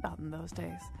talk about in those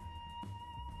days?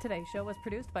 Today's show was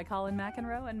produced by Colin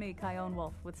McEnroe and me, Kyone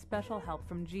Wolf, with special help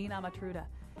from Jean Amatruda.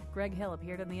 Greg Hill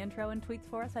appeared in the intro and tweets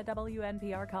for us at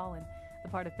WNPR Colin. The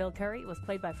part of Bill Curry was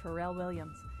played by Pharrell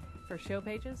Williams. For show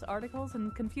pages, articles,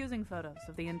 and confusing photos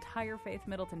of the entire Faith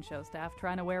Middleton show staff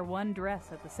trying to wear one dress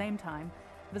at the same time,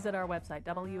 visit our website,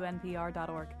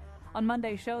 WNPR.org. On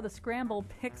Monday's show, the Scramble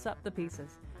picks up the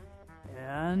pieces.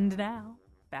 And now,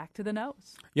 back to the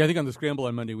nose. Yeah, I think on the Scramble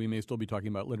on Monday, we may still be talking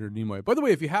about Leonard Nimoy. By the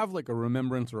way, if you have like a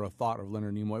remembrance or a thought of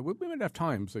Leonard Nimoy, we might have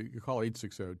time. So you can call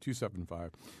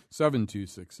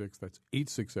 860-275-7266. That's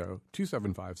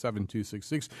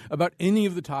 860-275-7266. About any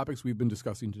of the topics we've been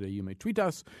discussing today, you may tweet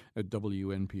us at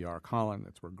WNPR Colin.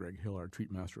 That's where Greg Hill, our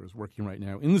tweet master, is working right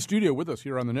now. In the studio with us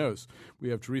here on the nose, we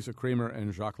have Teresa Kramer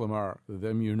and Jacques Lamar,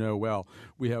 them you know well.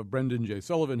 We have Brendan J.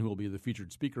 Sullivan, who will be the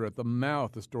featured speaker at The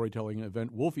Mouth, the storytelling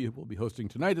event Wolfie will be hosting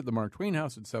tonight at the Mark Twain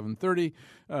House at 7:30,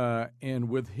 and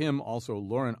with him also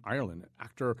Lauren Ireland,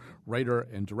 actor, writer,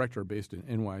 and director based in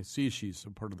NYC. She's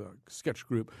a part of the sketch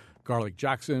group Garlic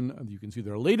Jackson. You can see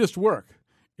their latest work.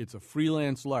 It's A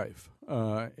Freelance Life,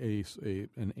 an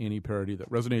Annie parody that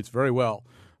resonates very well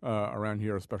around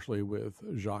here, especially with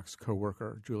Jacques'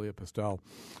 coworker, Julia Pastel,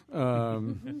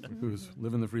 who's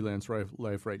living the freelance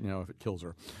life right now if it kills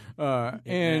her.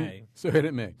 And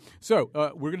it may. So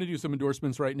we're going to do some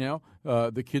endorsements right now.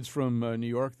 The kids from New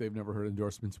York, they've never heard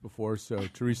endorsements before, so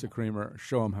Teresa Kramer,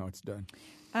 show them how it's done.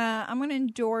 I'm going to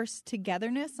endorse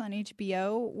Togetherness on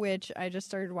HBO, which I just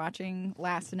started watching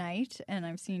last night, and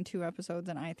I've seen 2 episodes,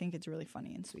 and I think it's really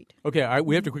funny and sweet. Okay,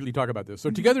 we have to quickly talk about this. So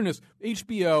Togetherness,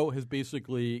 HBO has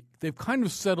basically, they've kind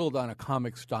of settled on a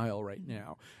comic style right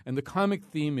now, and the comic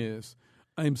theme is,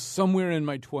 I'm somewhere in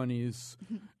my 20s,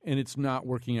 and it's not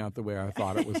working out the way I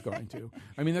thought it was going to.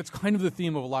 I mean, that's kind of the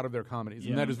theme of a lot of their comedies,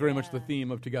 and that is very much the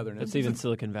theme of Togetherness. It's even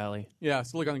Silicon Valley. Yeah,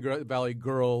 Silicon Valley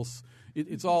girls.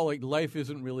 It's all like life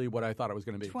isn't really what I thought it was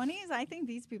going to be. 20s? I think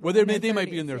these people. Well, they might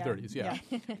be in their 30s. Yeah.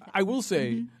 I will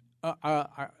say,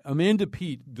 Amanda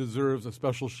Peet deserves a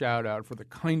special shout out for the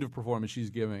kind of performance she's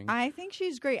giving. I think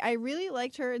she's great. I really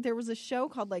liked her. There was a show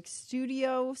called like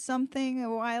Studio something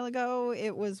a while ago.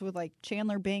 It was with like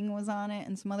Chandler Bing was on it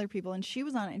and some other people, and she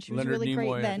was on it, and she was really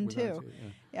great then too.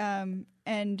 And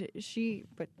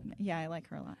I like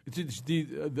her a lot.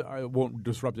 I won't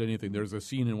disrupt anything. There's a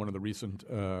scene in one of the recent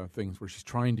things where she's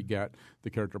trying to get the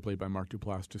character played by Mark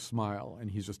Duplass to smile, and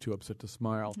he's just too upset to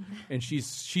smile. And she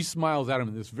smiles at him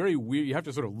in this very weird. You have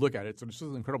to sort of look at it. So it's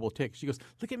just an incredible take. She goes,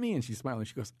 "Look at me," and she's smiling.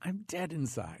 She goes, "I'm dead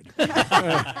inside." But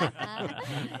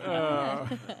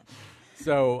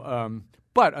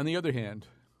on the other hand,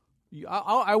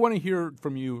 I want to hear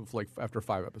from you like after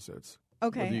 5 episodes.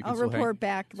 Okay, I'll report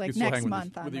back like next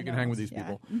month. Whether you can hang with these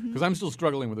people, because I'm still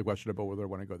struggling with the question about whether I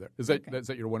want to go there. Is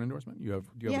that your one endorsement? Do you have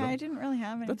I didn't really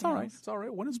have anything. That's all right. Else. It's all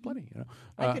right. One is plenty. You know?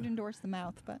 I could endorse The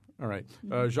Mouth, but all right.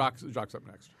 Jacques up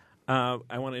next.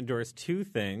 I want to endorse 2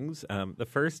 things. The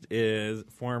first is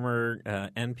former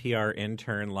NPR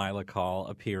intern Lila Call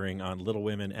appearing on Little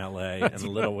Women L.A. and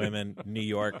Little Women New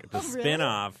York, the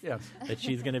spinoff that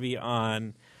she's going to be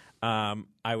on. I'm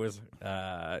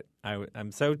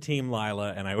so Team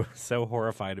Lila, and I was so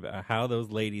horrified about how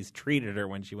those ladies treated her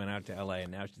when she went out to L.A.,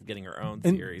 and now she's getting her own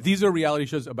series. These are reality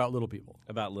shows about little people.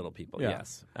 About little people,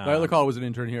 yes. Lila Call was an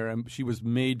intern here, and she was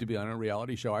made to be on a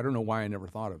reality show. I don't know why I never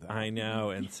thought of that. I know,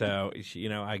 and so she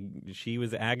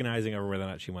was agonizing over whether or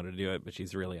not she wanted to do it, but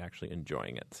she's really actually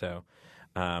enjoying it. So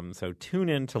tune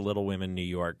in to Little Women New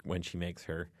York when she makes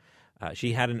her.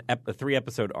 She had a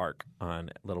 3-episode arc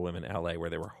on Little Women L.A. where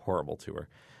they were horrible to her.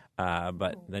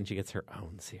 But then she gets her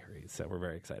own series, so we're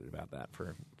very excited about that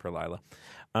for Lila.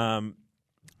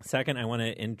 Second, I want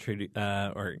to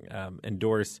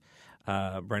endorse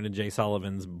Brendan J.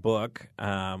 Sullivan's book,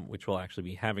 which we'll actually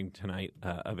be having tonight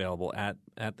available at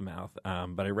The Mouth.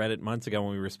 But I read it months ago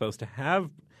when we were supposed to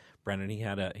have Brendan. He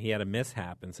had a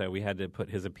mishap, and so we had to put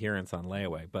his appearance on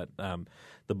layaway. But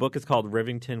the book is called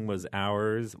Rivington Was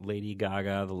Ours, Lady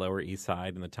Gaga, The Lower East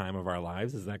Side, and the Time of Our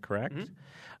Lives. Is that correct?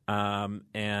 Mm-hmm.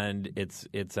 And it's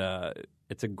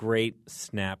it's a great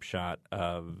snapshot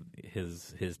of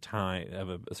his time,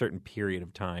 of a certain period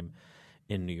of time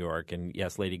in New York. And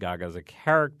yes, Lady Gaga is a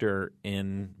character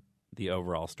in the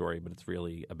overall story, but it's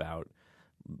really about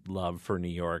love for New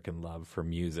York and love for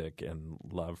music and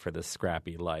love for the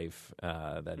scrappy life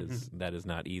that is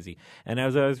not easy. And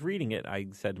as I was reading it, I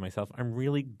said to myself, I'm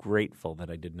really grateful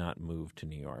that I did not move to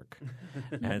New York.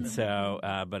 And so,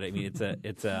 but I mean,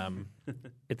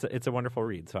 it's a wonderful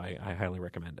read, so I highly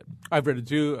recommend it. I've read it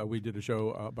too. We did a show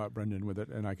about Brendan with it,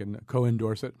 and I can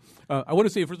co-endorse it. I want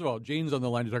to say, first of all, Jane's on the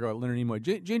line to talk about Leonard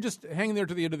Nimoy. Jane, just hang there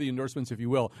to the end of the endorsements, if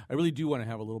you will. I really do want to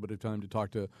have a little bit of time to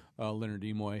talk to Leonard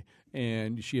Nimoy,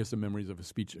 and she has some memories of a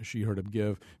speech she heard him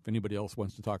give. If anybody else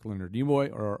wants to talk to Leonard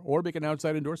Nimoy or make an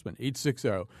outside endorsement,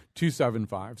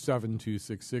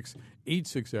 860-275-7266,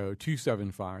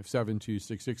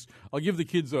 860-275-7266. I'll give the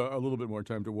kids a little bit more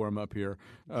time to warm up here,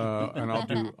 and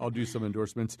I'll do some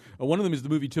endorsements. One of them is the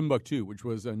movie Timbuktu, which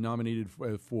was nominated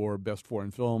for Best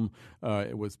Foreign Film.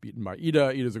 It was beaten by Ida.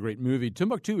 Ida's a great movie.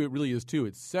 Timbuktu, it really is too.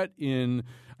 It's set in,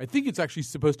 I think it's actually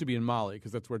supposed to be in Mali,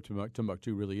 because that's where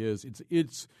Timbuktu really is.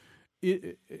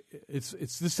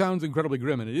 This sounds incredibly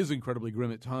grim, and it is incredibly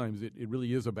grim at times. It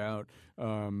really is about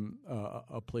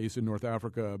a place in North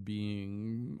Africa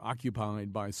being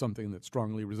occupied by something that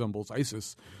strongly resembles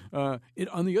ISIS. It,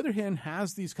 on the other hand,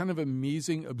 has these kind of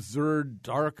amazing, absurd,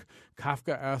 dark,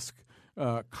 Kafkaesque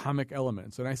comic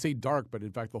elements. And I say dark, but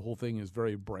in fact the whole thing is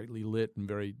very brightly lit and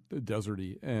very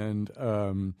deserty. And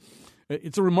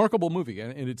it's a remarkable movie,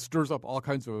 and it stirs up all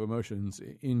kinds of emotions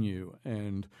in you.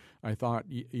 And I thought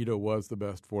Ida was the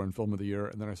best foreign film of the year,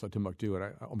 and then I saw Timbuktu, and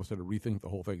I almost had to rethink the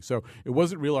whole thing. So it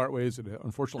wasn't Real Artways. It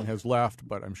unfortunately has left,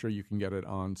 but I'm sure you can get it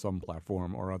on some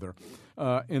platform or other.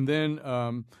 And then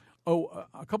a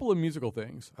couple of musical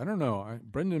things. I don't know.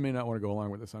 Brendan may not want to go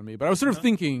along with this on me, but I was sort of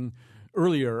thinking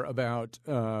earlier about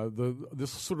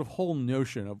this sort of whole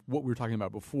notion of what we were talking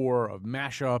about before, of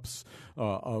mashups,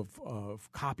 of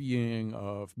copying,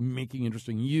 of making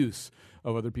interesting use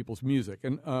of other people's music.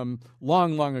 And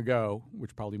long ago,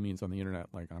 which probably means on the internet,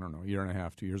 like, I don't know, a year and a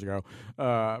half, 2 years ago,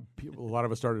 a lot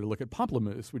of us started to look at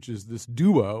Pamplemousse, which is this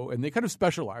duo, and they kind of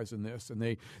specialize in this, and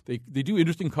they do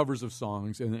interesting covers of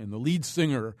songs, and the lead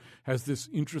singer has this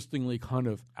interestingly kind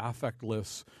of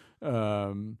affectless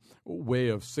way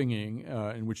of singing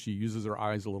in which she uses her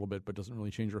eyes a little bit but doesn't really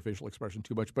change her facial expression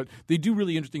too much. But they do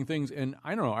really interesting things, and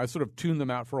I don't know, I sort of tuned them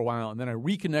out for a while, and then I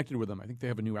reconnected with them. I think they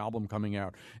have a new album coming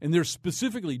out, and they're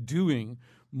specifically doing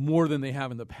more than they have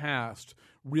in the past,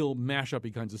 real mashup-y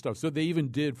kinds of stuff. So they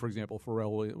even did, for example,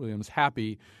 Pharrell Williams'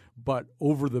 Happy, but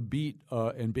over the beat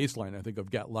and bass line, I think,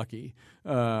 of Get Lucky.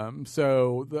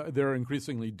 So they're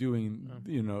increasingly doing,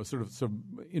 sort of some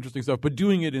interesting stuff, but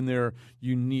doing it in their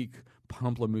unique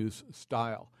Pamplemousse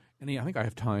style. And I think I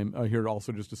have time here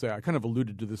also just to say, I kind of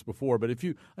alluded to this before, but I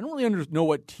don't really know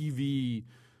what TV,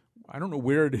 I don't know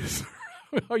where it is,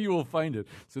 how you will find it.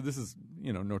 So this is,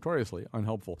 notoriously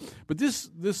unhelpful. But this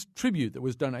tribute that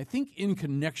was done, I think, in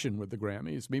connection with the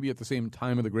Grammys, maybe at the same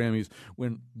time of the Grammys,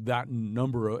 when that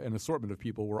number and assortment of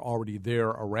people were already there,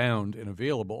 around, and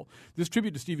available. This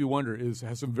tribute to Stevie Wonder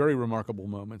has some very remarkable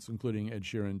moments, including Ed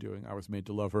Sheeran doing "I Was Made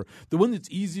to Love Her." The one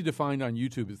that's easy to find on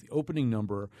YouTube is the opening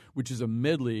number, which is a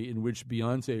medley in which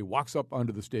Beyonce walks up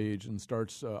onto the stage and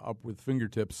starts Up With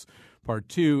Fingertips Part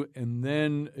 2, and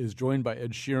then is joined by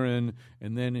Ed Sheeran,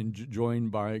 and then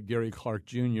joined by Gary Clark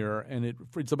Jr., and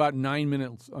it's about 9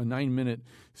 minutes, a 9-minute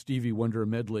Stevie Wonder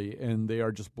medley, and they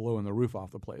are just blowing the roof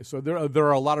off the place. So there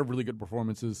are a lot of really good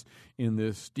performances in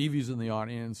this. Stevie's in the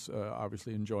audience,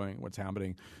 obviously enjoying what's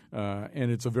happening,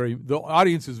 and the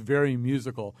audience is very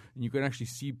musical, and you can actually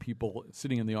see people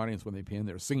sitting in the audience when they pan.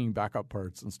 They're singing backup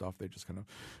parts and stuff. They just kind of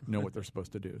know what they're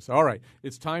supposed to do. So, all right,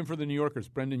 it's time for the New Yorkers.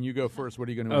 Brendan, you go first. What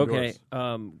are you going to endorse?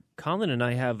 Colin and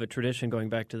I have a tradition going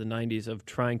back to the 90s of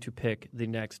trying to pick the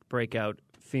next breakout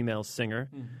female singer.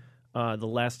 Mm-hmm. The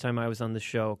last time I was on the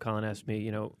show, Colin asked me,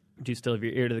 do you still have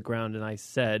your ear to the ground? And I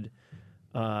said,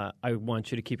 I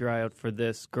want you to keep your eye out for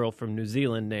this girl from New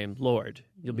Zealand named Lorde.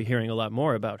 You'll be hearing a lot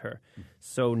more about her.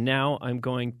 So now I'm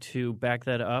going to back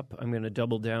that up. I'm going to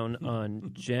double down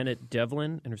on Janet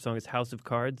Devlin, and her song is House of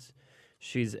Cards.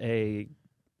 She's a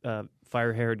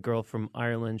fire-haired girl from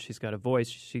Ireland. She's got a voice.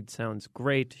 She sounds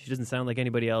great. She doesn't sound like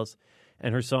anybody else.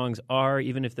 And her songs are,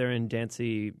 even if they're in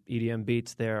dancey EDM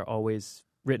beats, they're always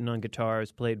written on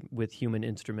guitars, played with human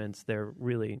instruments. They're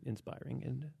really inspiring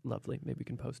and lovely. Maybe we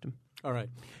can post them. All right.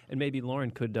 And maybe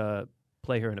Lauren could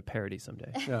play her in a parody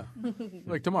someday. Yeah.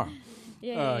 Like tomorrow.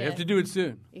 Yeah. You have to do it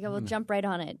soon. We'll jump right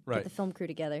on it. Right. Get the film crew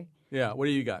together. Yeah. What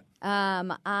do you got?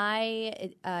 I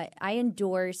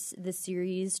endorse the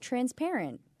series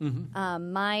Transparent.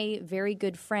 My very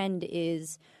good friend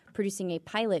is producing a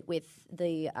pilot with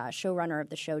the showrunner of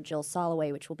the show, Jill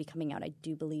Soloway, which will be coming out, I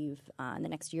do believe, in the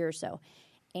next year or so.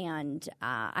 And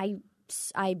I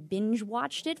binge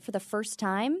watched it for the first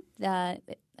time, I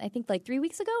think like 3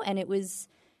 weeks ago, and it was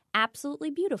absolutely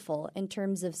beautiful in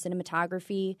terms of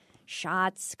cinematography,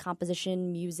 shots,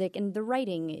 composition, music, and the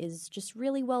writing is just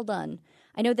really well done.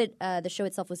 I know that the show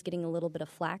itself was getting a little bit of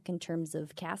flack in terms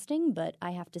of casting, but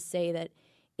I have to say that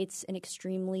it's an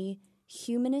extremely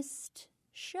humanist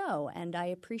show, and I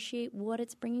appreciate what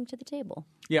it's bringing to the table.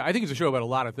 Yeah, I think it's a show about a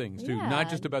lot of things, too. Yeah. Not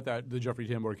just about the Jeffrey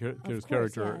Tambor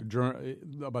character,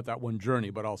 about that one journey,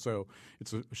 but also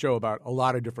it's a show about a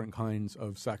lot of different kinds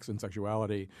of sex and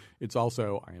sexuality. It's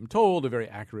also, I am told, a very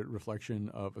accurate reflection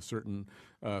of a certain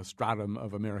stratum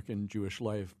of American Jewish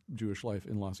life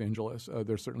in Los Angeles.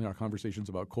 There certainly are conversations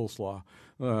about coleslaw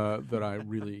that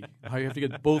I have to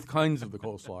get both kinds of the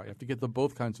coleslaw. You have to get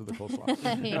both kinds of the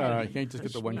coleslaw. You can't just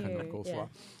get the one kind of coleslaw.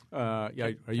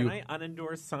 Can I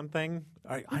unendorse something?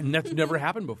 That's never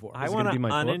happened before. I want to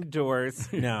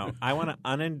unendorse. No, I want to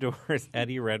unendorse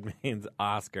Eddie Redmayne's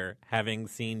Oscar, having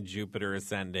seen Jupiter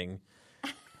Ascending,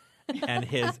 and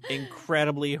his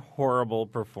incredibly horrible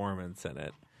performance in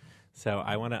it. So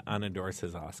I want to unendorse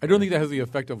his Oscar. I don't think that has the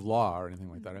effect of law or anything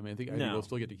like that. I think he'll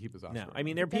still get to keep his Oscar. No, I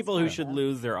mean there are people who should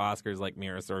lose their Oscars, like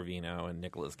Mira Sorvino and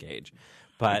Nicolas Cage.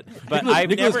 But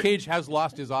Nicolas Cage has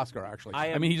lost his Oscar, actually.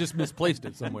 He just misplaced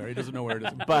it somewhere. He doesn't know where it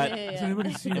is. But has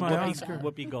anybody seen my Oscar?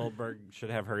 Whoopi Goldberg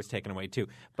should have hers taken away too.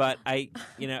 But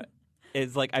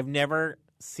it's like I've never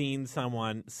seen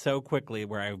someone so quickly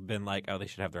where I've been like, oh, they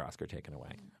should have their Oscar taken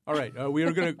away. All right, we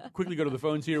are going to quickly go to the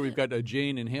phones here. We've got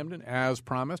Jane in Hamden, as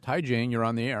promised. Hi, Jane. You're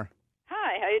on the air.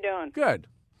 Hi. How you doing? Good.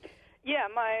 Yeah,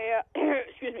 my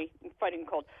excuse me, I'm fighting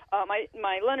cold.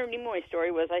 My Leonard Nimoy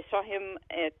story was I saw him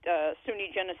at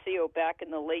SUNY Geneseo back in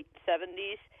the late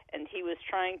 70s, and he was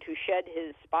trying to shed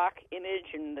his Spock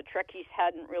image, and the Trekkies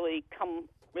hadn't really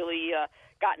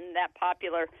gotten that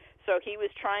popular. So he was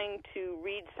trying to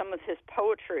read some of his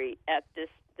poetry at this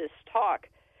talk,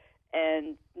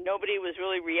 and nobody was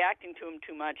really reacting to him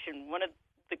too much. And one of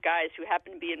the guys who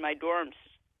happened to be in my dorm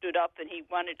stood up, and he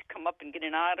wanted to come up and get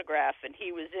an autograph, and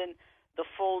he was in the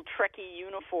full Trekkie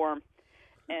uniform.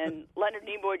 And Leonard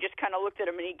Nimoy just kind of looked at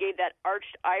him, and he gave that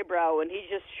arched eyebrow, and he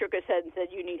just shook his head and said,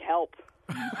 "You need help."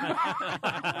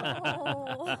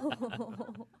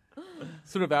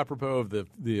 Sort of apropos of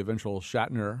the eventual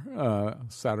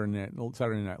Shatner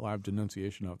Saturday Night Live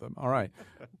denunciation of them. All right,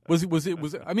 was it?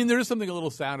 I mean, there is something a little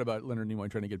sad about Leonard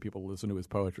Nimoy trying to get people to listen to his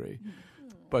poetry,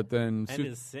 but then and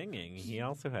his singing. He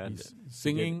also had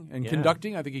singing and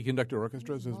conducting. I think he conducted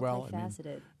orchestras as well.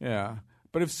 Multifaceted. Yeah.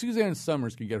 But if Suzanne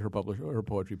Summers could get her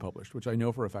poetry published, which I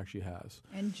know for a fact she has,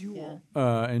 and Jewel,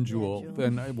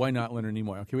 then why not Leonard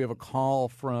Nimoy? Okay, we have a call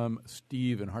from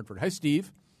Steve in Hartford. Hi,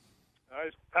 Steve.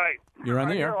 Hi. You're on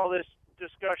the air. I hear all this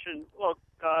discussion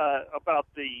about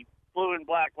the blue and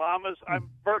black llamas. I'm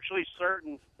virtually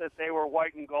certain that they were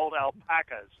white and gold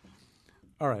alpacas.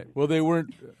 All right. Well, they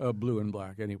weren't blue and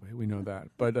black anyway. We know that.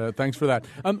 But thanks for that.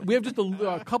 We have just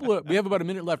a couple of. We have about a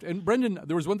minute left. And Brendan,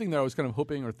 there was one thing that I was kind of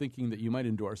hoping or thinking that you might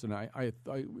endorse, and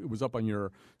it was up on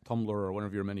your Tumblr or one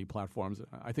of your many platforms.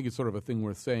 I think it's sort of a thing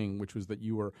worth saying, which was that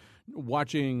you were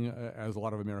watching, as a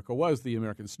lot of America was, the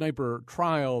American Sniper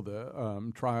trial,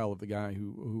 the trial of the guy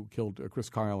who killed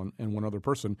Chris Kyle and one other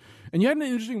person, and you had an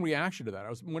interesting reaction to that. I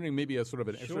was wondering maybe a sort of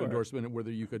an extra endorsement, whether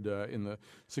you could, in the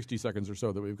 60 seconds or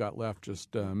so that we've got left, just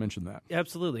mention that.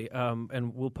 Absolutely,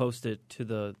 and we'll post it to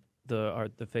the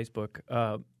Facebook.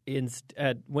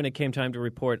 When it came time to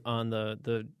report on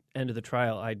the end of the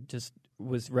trial, I just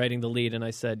was writing the lead, and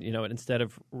I said, instead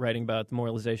of writing about the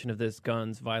moralization of this,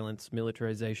 guns, violence,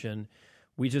 militarization,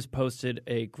 we just posted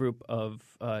a group of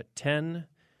 10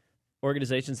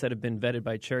 organizations that have been vetted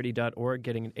by Charity.org,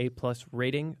 getting an A+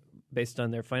 rating based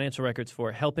on their financial records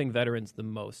for helping veterans the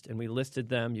most, and we listed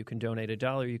them. You can donate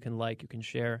 $1, you can like, you can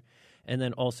share. And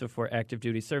then also for active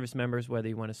duty service members, whether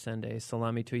you want to send a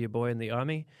salami to your boy in the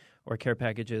Army or care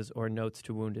packages or notes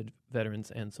to wounded veterans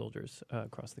and soldiers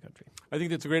across the country. I think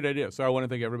that's a great idea. So I want to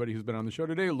thank everybody who's been on the show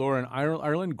today. Lauren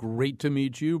Ireland, great to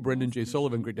meet you. Brendan J.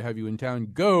 Sullivan, great to have you in town.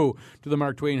 Go to the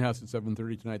Mark Twain House at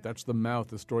 7:30 tonight. That's The Mouth,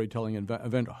 the storytelling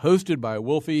event hosted by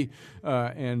Wolfie.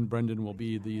 And Brendan will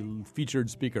be the featured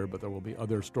speaker, but there will be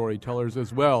other storytellers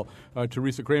as well.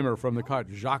 Teresa Kramer from The Cut,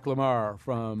 Jacques Lamar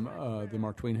from the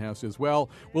Mark Twain House as well.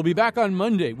 We'll be back on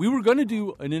Monday. We were going to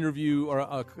do an interview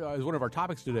as one of our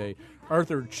topics today Monday,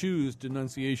 Arthur Chu's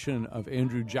denunciation of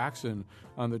Andrew Jackson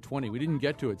on the 20. We didn't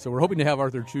get to it, so we're hoping to have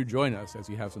Arthur Chu join us, as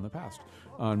he has in the past.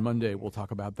 On Monday, we'll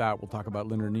talk about that. We'll talk about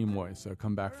Leonard Nimoy, so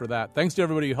come back for that. Thanks to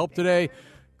everybody who helped today.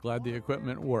 Glad the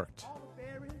equipment worked.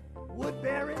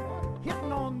 Woodbury,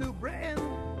 hitting on New Britain,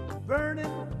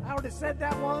 Vernon, I already said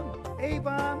that one,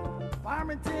 Avon,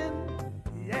 Farmington,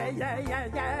 yeah.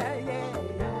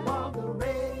 On the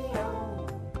radio,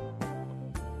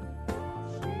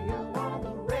 see you on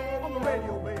the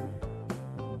radio, baby.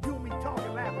 Do me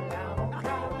talking, laughing down on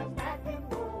Collins, back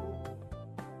and roll.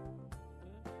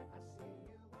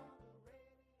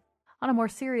 On a more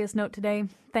serious note today,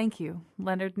 thank you,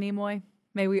 Leonard Nimoy.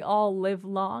 May we all live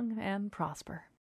long and prosper.